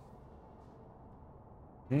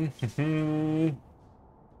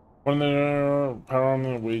 When the power on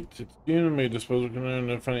the weight, its unit may dispose of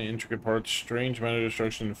identify intricate parts, strange matter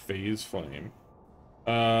destruction, phase flame.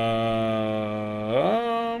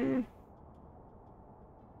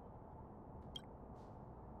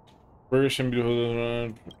 Version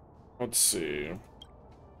beautiful. Let's see.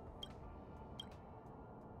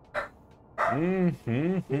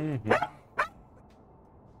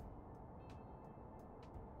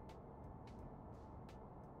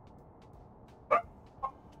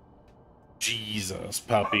 Jesus,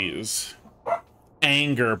 puppies.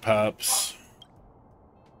 Anger pups.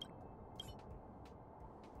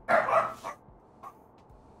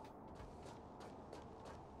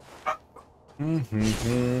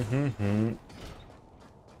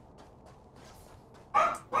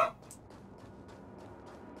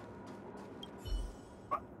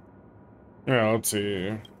 Yeah, let's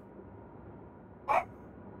see.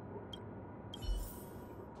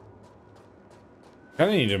 I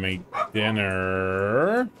need to make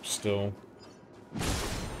dinner still.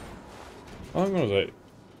 How long was it?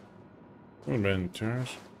 Would have been 2 hours.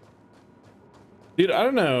 Dude, I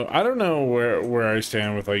don't know where I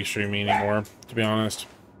stand with like streaming anymore, to be honest.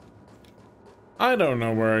 I don't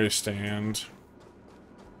know where I stand.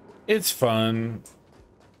 It's fun.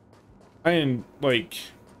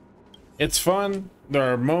 It's fun.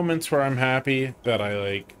 There are moments where I'm happy that I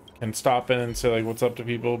like can stop in and say like what's up to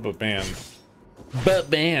people, but man,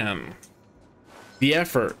 the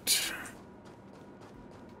effort,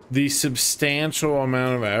 the substantial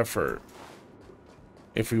amount of effort,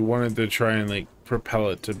 if we wanted to try and like propel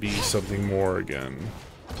it to be something more again.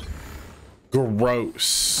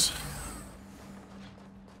 Gross.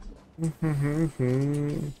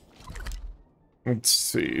 Let's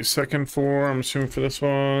see, second floor, I'm assuming for this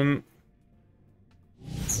one.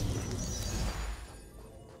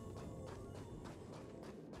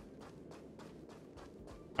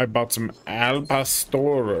 I bought some al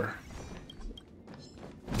pastor.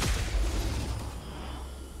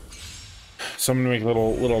 So I'm gonna make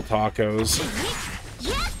little tacos.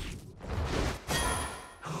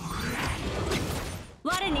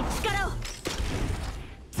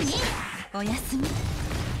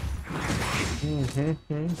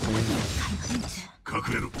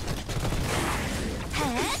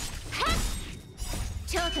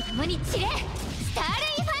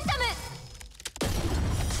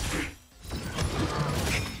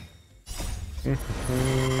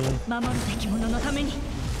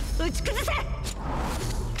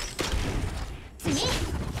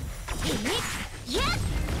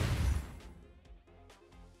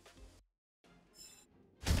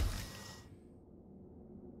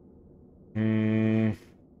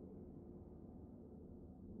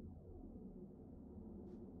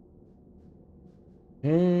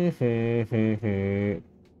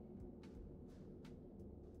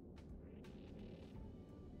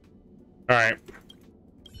 All right.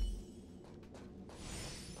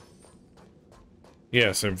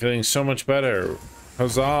 Yes, I'm feeling so much better.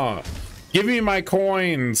 Huzzah. Give me my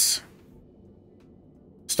coins.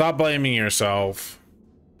 Stop blaming yourself.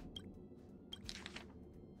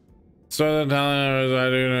 So the time I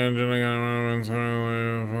do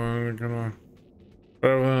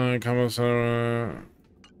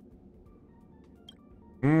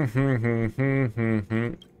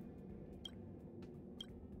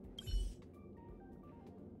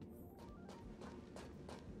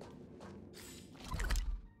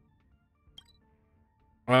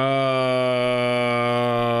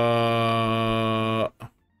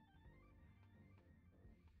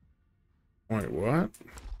wait, what?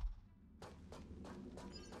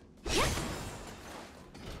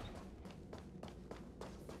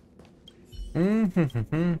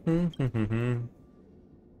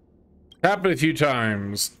 Tap it a few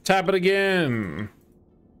times. Tap it again.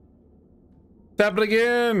 Tap it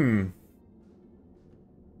again.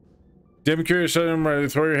 Dim curious, throw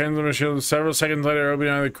your hands on the shield. Several seconds later,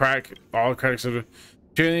 opening out the crack. All cracks of.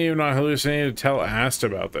 Didn't even not hallucinating to tell Ast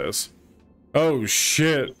about this. Oh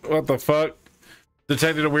shit! What the fuck?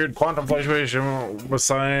 Detected a weird quantum fluctuation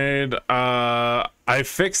beside. I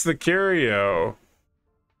fixed the curio.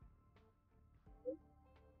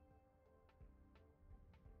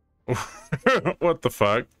 What the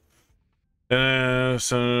fuck?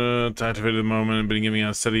 So to activate the moment and been giving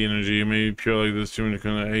out steady energy. Maybe pure like this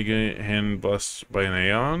to hand blessed by an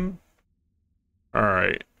Aeon. All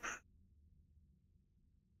right.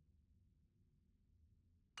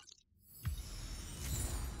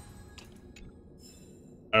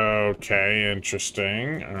 Okay,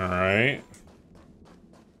 interesting. All right.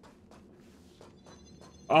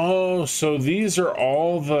 Oh, so these are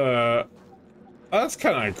all the. That's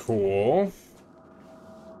kind of cool.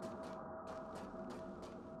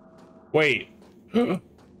 Wait.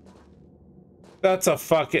 That's a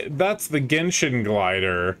fucking. That's the Genshin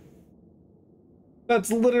glider.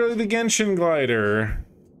 That's literally the Genshin glider.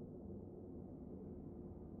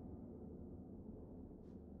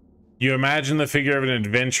 You imagine the figure of an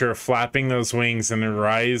adventurer flapping those wings and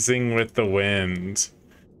rising with the wind.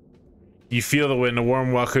 You feel the wind, a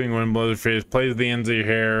warm, welcoming wind blows your face, plays the ends of your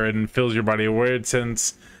hair, and fills your body. A weird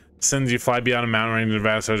sense sends you fly beyond a mountain range and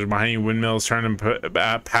vast ocean. Behind you, windmills turn and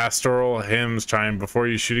pastoral hymns chime. Before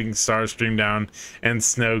you, shooting stars stream down and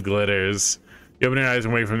snow glitters. You open your eyes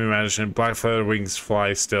and wake from the imagination. Black feather wings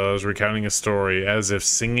fly still as recounting a story, as if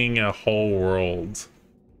singing a whole world.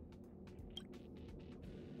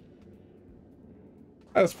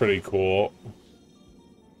 That's pretty cool.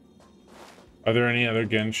 Are there any other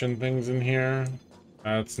Genshin things in here?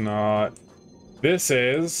 That's not. This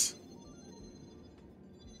is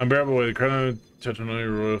Unbearable Way, the Crown of Tetonoi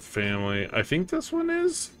Royal Family. I think this one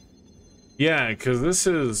is? Yeah, because this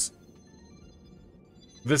is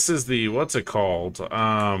the, what's it called?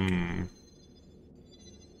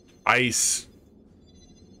 Ice.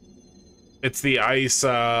 It's the ice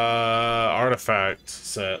artifact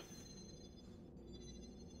set.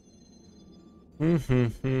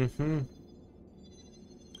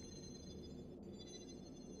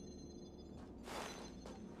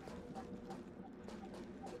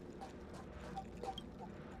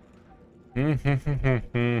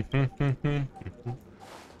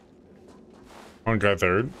 Honkai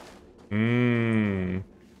third.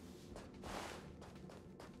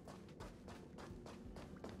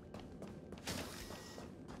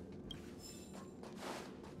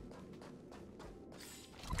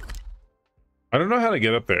 I don't know how to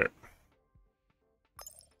get up there.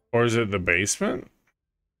 Or is it the basement?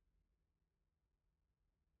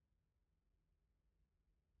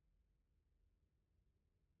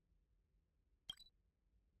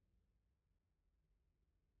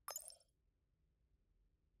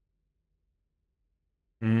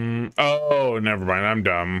 Oh, never mind. I'm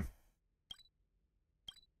dumb.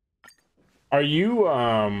 Are you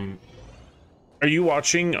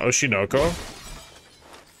watching Oshinoko?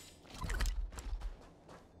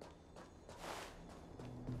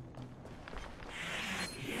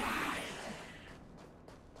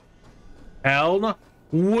 Hell no.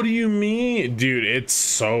 What do you mean? Dude, it's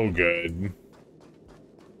so good.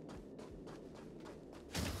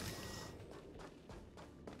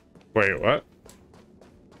 Wait, what?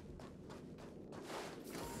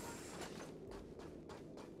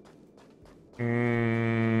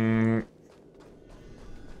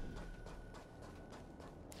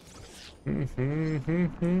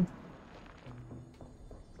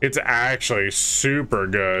 It's actually super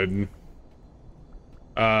good.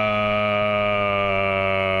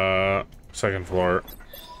 Second floor.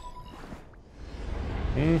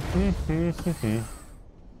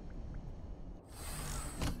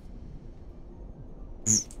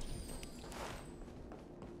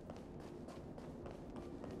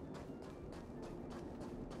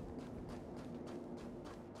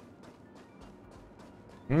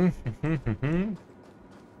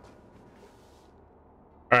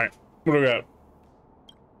 Alright, what do we got?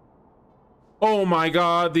 Oh my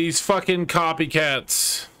god, these fucking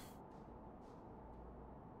copycats.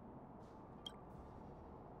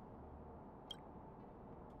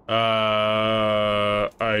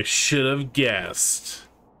 I should have guessed.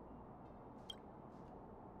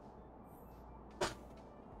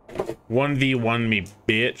 1v1 me,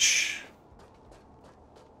 bitch.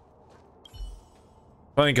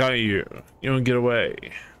 Finally got you. You don't get away.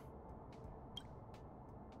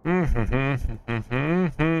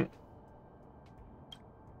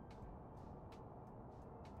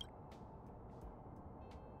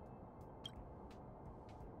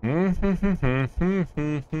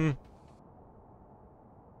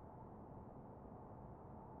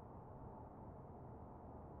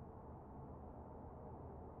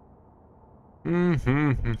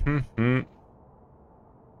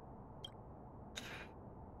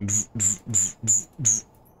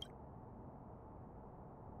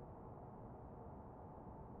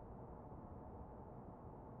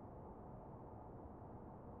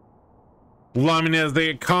 Lamina's the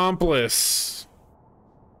accomplice.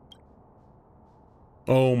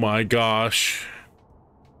 Oh my gosh.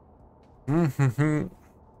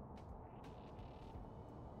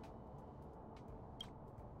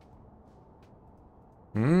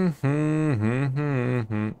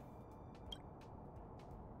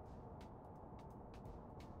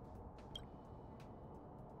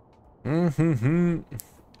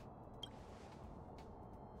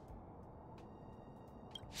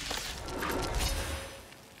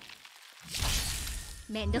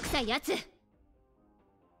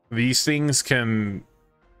 These things can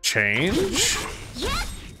change?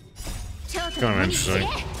 Kind of interesting.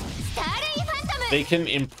 They can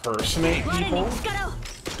impersonate people?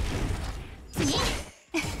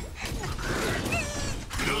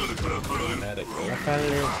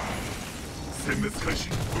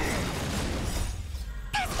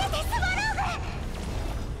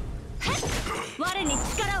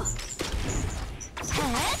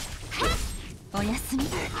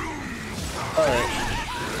 Alright.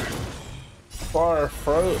 Far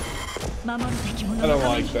froze. I don't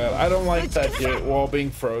like that. I don't like that yet. While being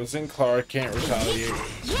frozen, Clara can't retaliate.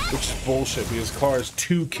 Which is bullshit because Clara has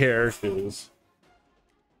 2 characters.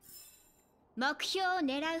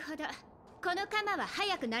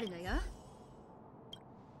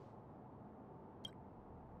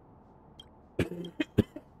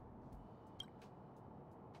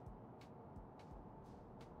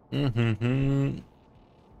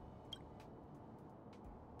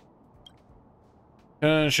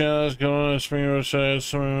 Shells going to spring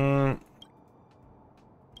says all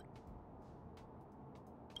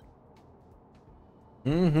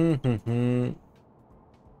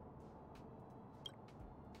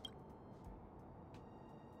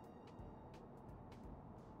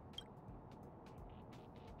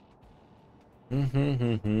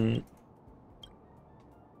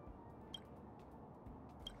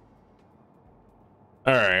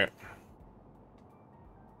right.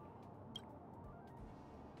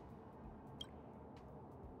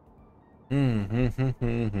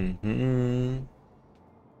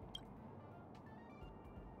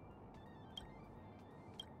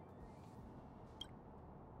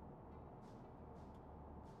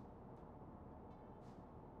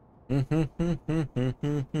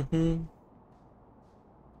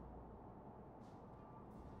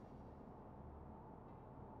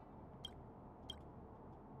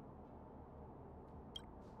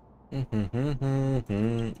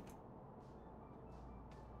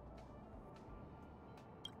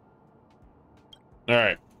 All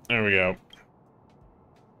right, there we go.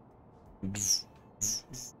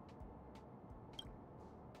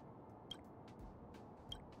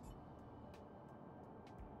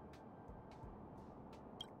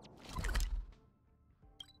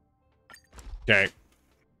 Okay.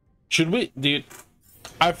 Should we, dude?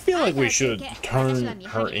 I feel like we should turn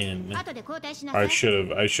her in. I should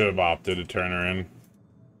have opted to turn her in.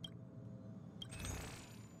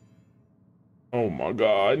 Oh my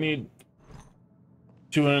god, I need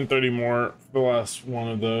 230 more for the last one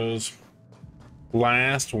of those.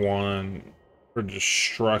 Last one for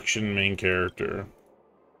destruction main character.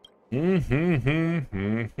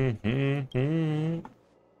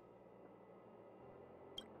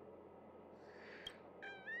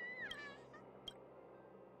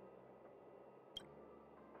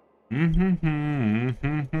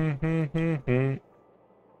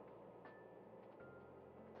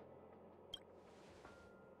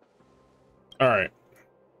 All right.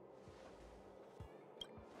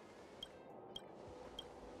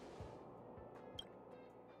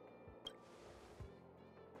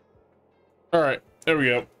 All right, there we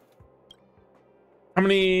go. How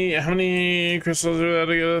many crystals did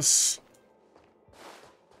that get us?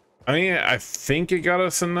 I think it got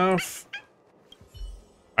us enough.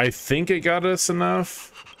 I think it got us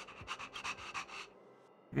enough.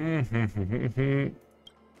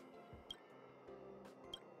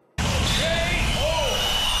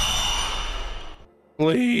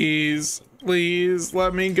 Please, please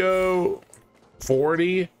let me go.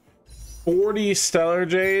 40 stellar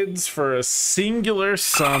jades for a singular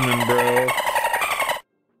summon, bro.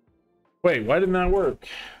 Wait, why didn't that work?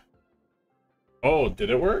 Oh, did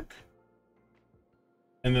it work?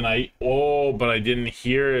 And then but I didn't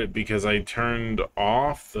hear it because I turned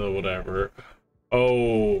off the whatever.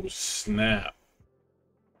 Oh, snap.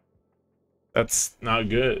 That's not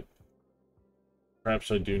good.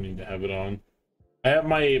 Perhaps I do need to have it on. I have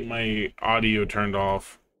my audio turned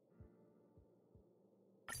off.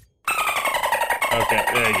 Okay,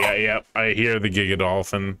 there you go. Yep, I hear the Giga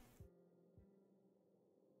Dolphin.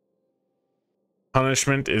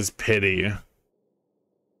 Punishment is pity.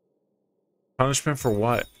 Punishment for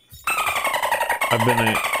what?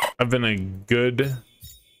 I've been a good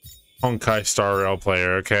Honkai Star Rail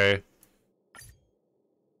player, okay?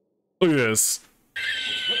 Look at this.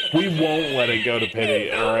 We won't let it go to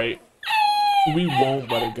pity, alright? We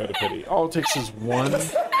won't let it go to pity. All it takes is one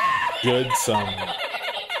good summon.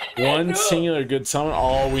 One singular good summon,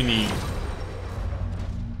 all we need.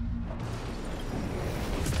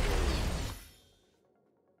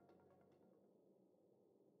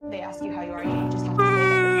 They ask you how you are, you just have to say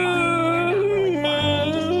that you're fine when you're not really fine.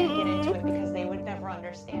 You just can't get into it because they would never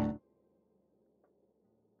understand.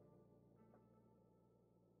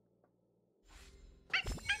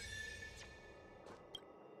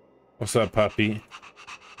 What's up, puppy?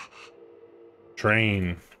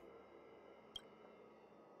 Train.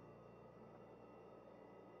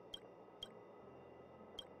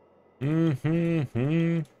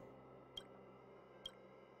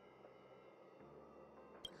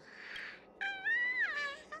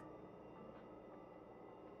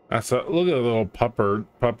 That's a look at the little pupper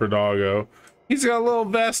doggo. He's got a little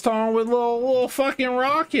vest on with little fucking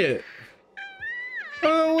rocket.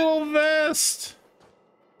 A little vest.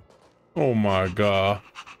 Oh my god.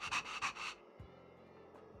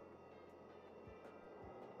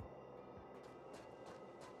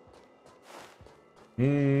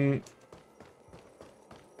 All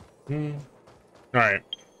right.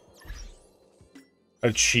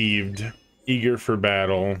 Achieved. Eager for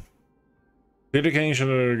battle. Dedication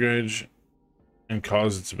to the gauge and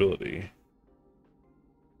cause its ability.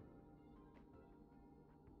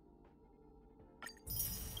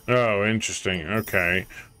 Oh, interesting. Okay.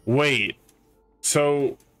 Wait.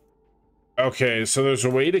 So, okay, so there's a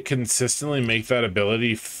way to consistently make that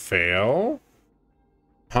ability fail?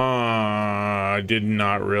 Huh, I did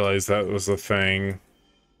not realize that was a thing.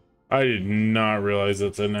 I did not realize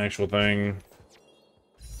that's an actual thing.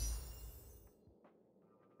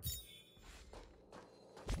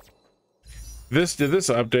 Did this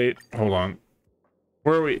update? Hold on.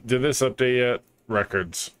 Where are we? Did this update yet?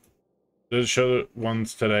 Records. Did it show the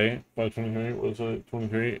ones today? 5:23? What was it?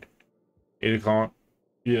 23? 8 o'clock?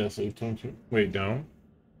 Yes, 8:22. Wait, no.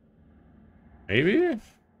 Maybe?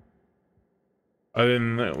 I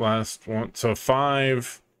didn't last one. So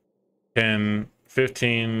 5, 10,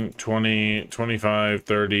 15, 20, 25,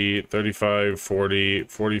 30, 35, 40,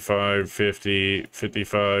 45, 50,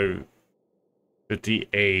 55,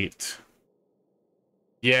 58.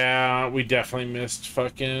 Yeah, we definitely missed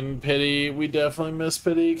fucking pity. We definitely missed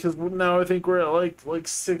pity because now I think we're at like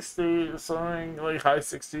 60 or something, like high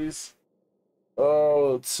 60s.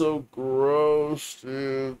 Oh, it's so gross,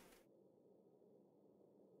 dude.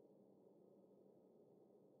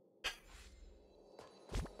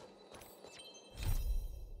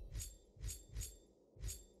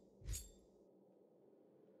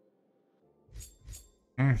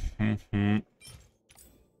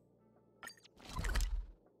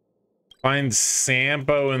 Find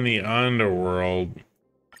Sampo in the underworld.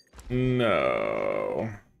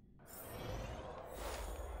 No.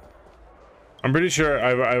 I'm pretty sure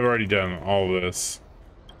I've already done all this.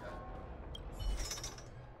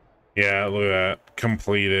 Yeah, look at that.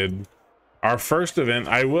 Completed. Our first event,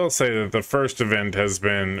 I will say that the first event has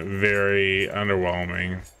been very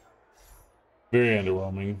underwhelming. Very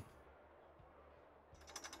underwhelming.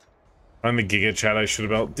 On the Giga chat, I should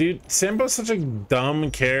have built. Dude, Sampo's such a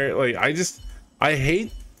dumb character. Like, I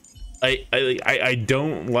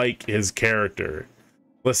don't like his character.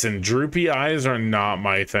 Listen, droopy eyes are not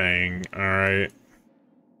my thing, alright?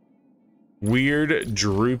 Weird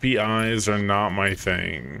droopy eyes are not my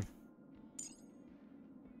thing.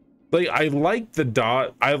 Like, I like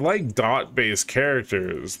dot-based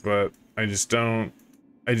characters, but I just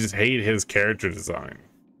hate his character design.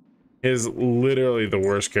 Is literally the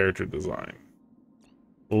worst character design.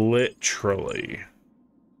 Literally.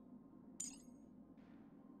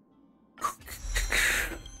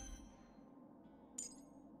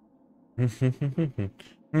 I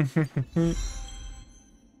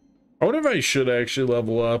wonder if I should actually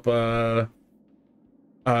level up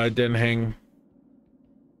Denheng.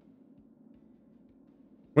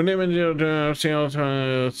 When damage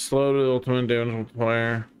slowed the ultimate damage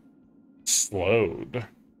multiplier. Slowed.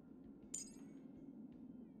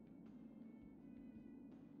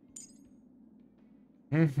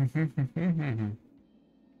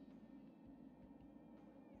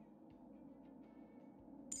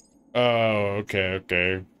 Oh,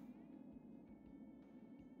 okay.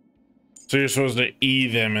 So you're supposed to E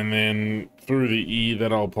them, and then through the E,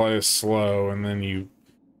 that'll apply a slow, and then you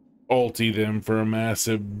ulti them for a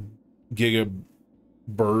massive giga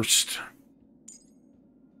burst.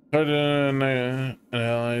 Hard to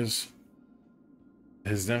analyze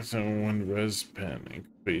his next one res pen and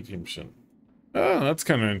 18%. Oh, that's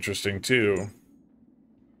kind of interesting too.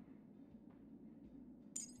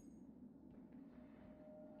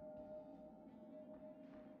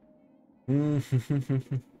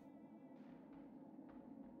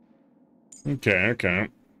 Okay.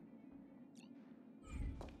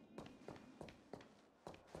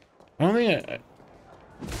 I don't think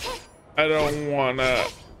I don't wanna.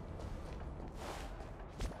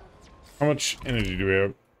 How much energy do we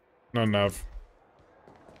have? Not enough.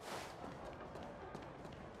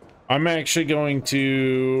 I'm actually going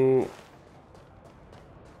to.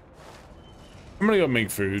 I'm gonna go make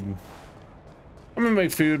food.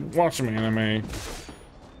 Watch some anime.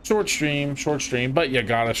 Short stream, but you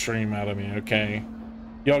gotta stream out of me, okay?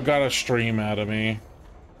 Y'all gotta stream out of me.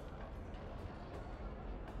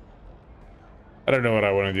 I don't know what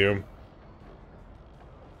I want to do.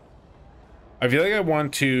 I feel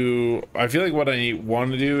like what I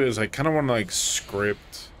want to do is I kind of want to like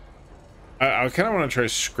script. I kind of want to try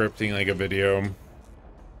scripting like a video.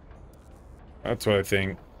 That's what I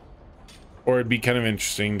think. Or it'd be kind of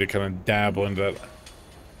interesting to kind of dabble into that.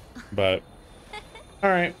 But, all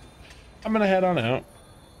right. I'm going to head on out.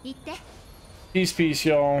 Peace,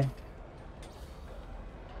 y'all.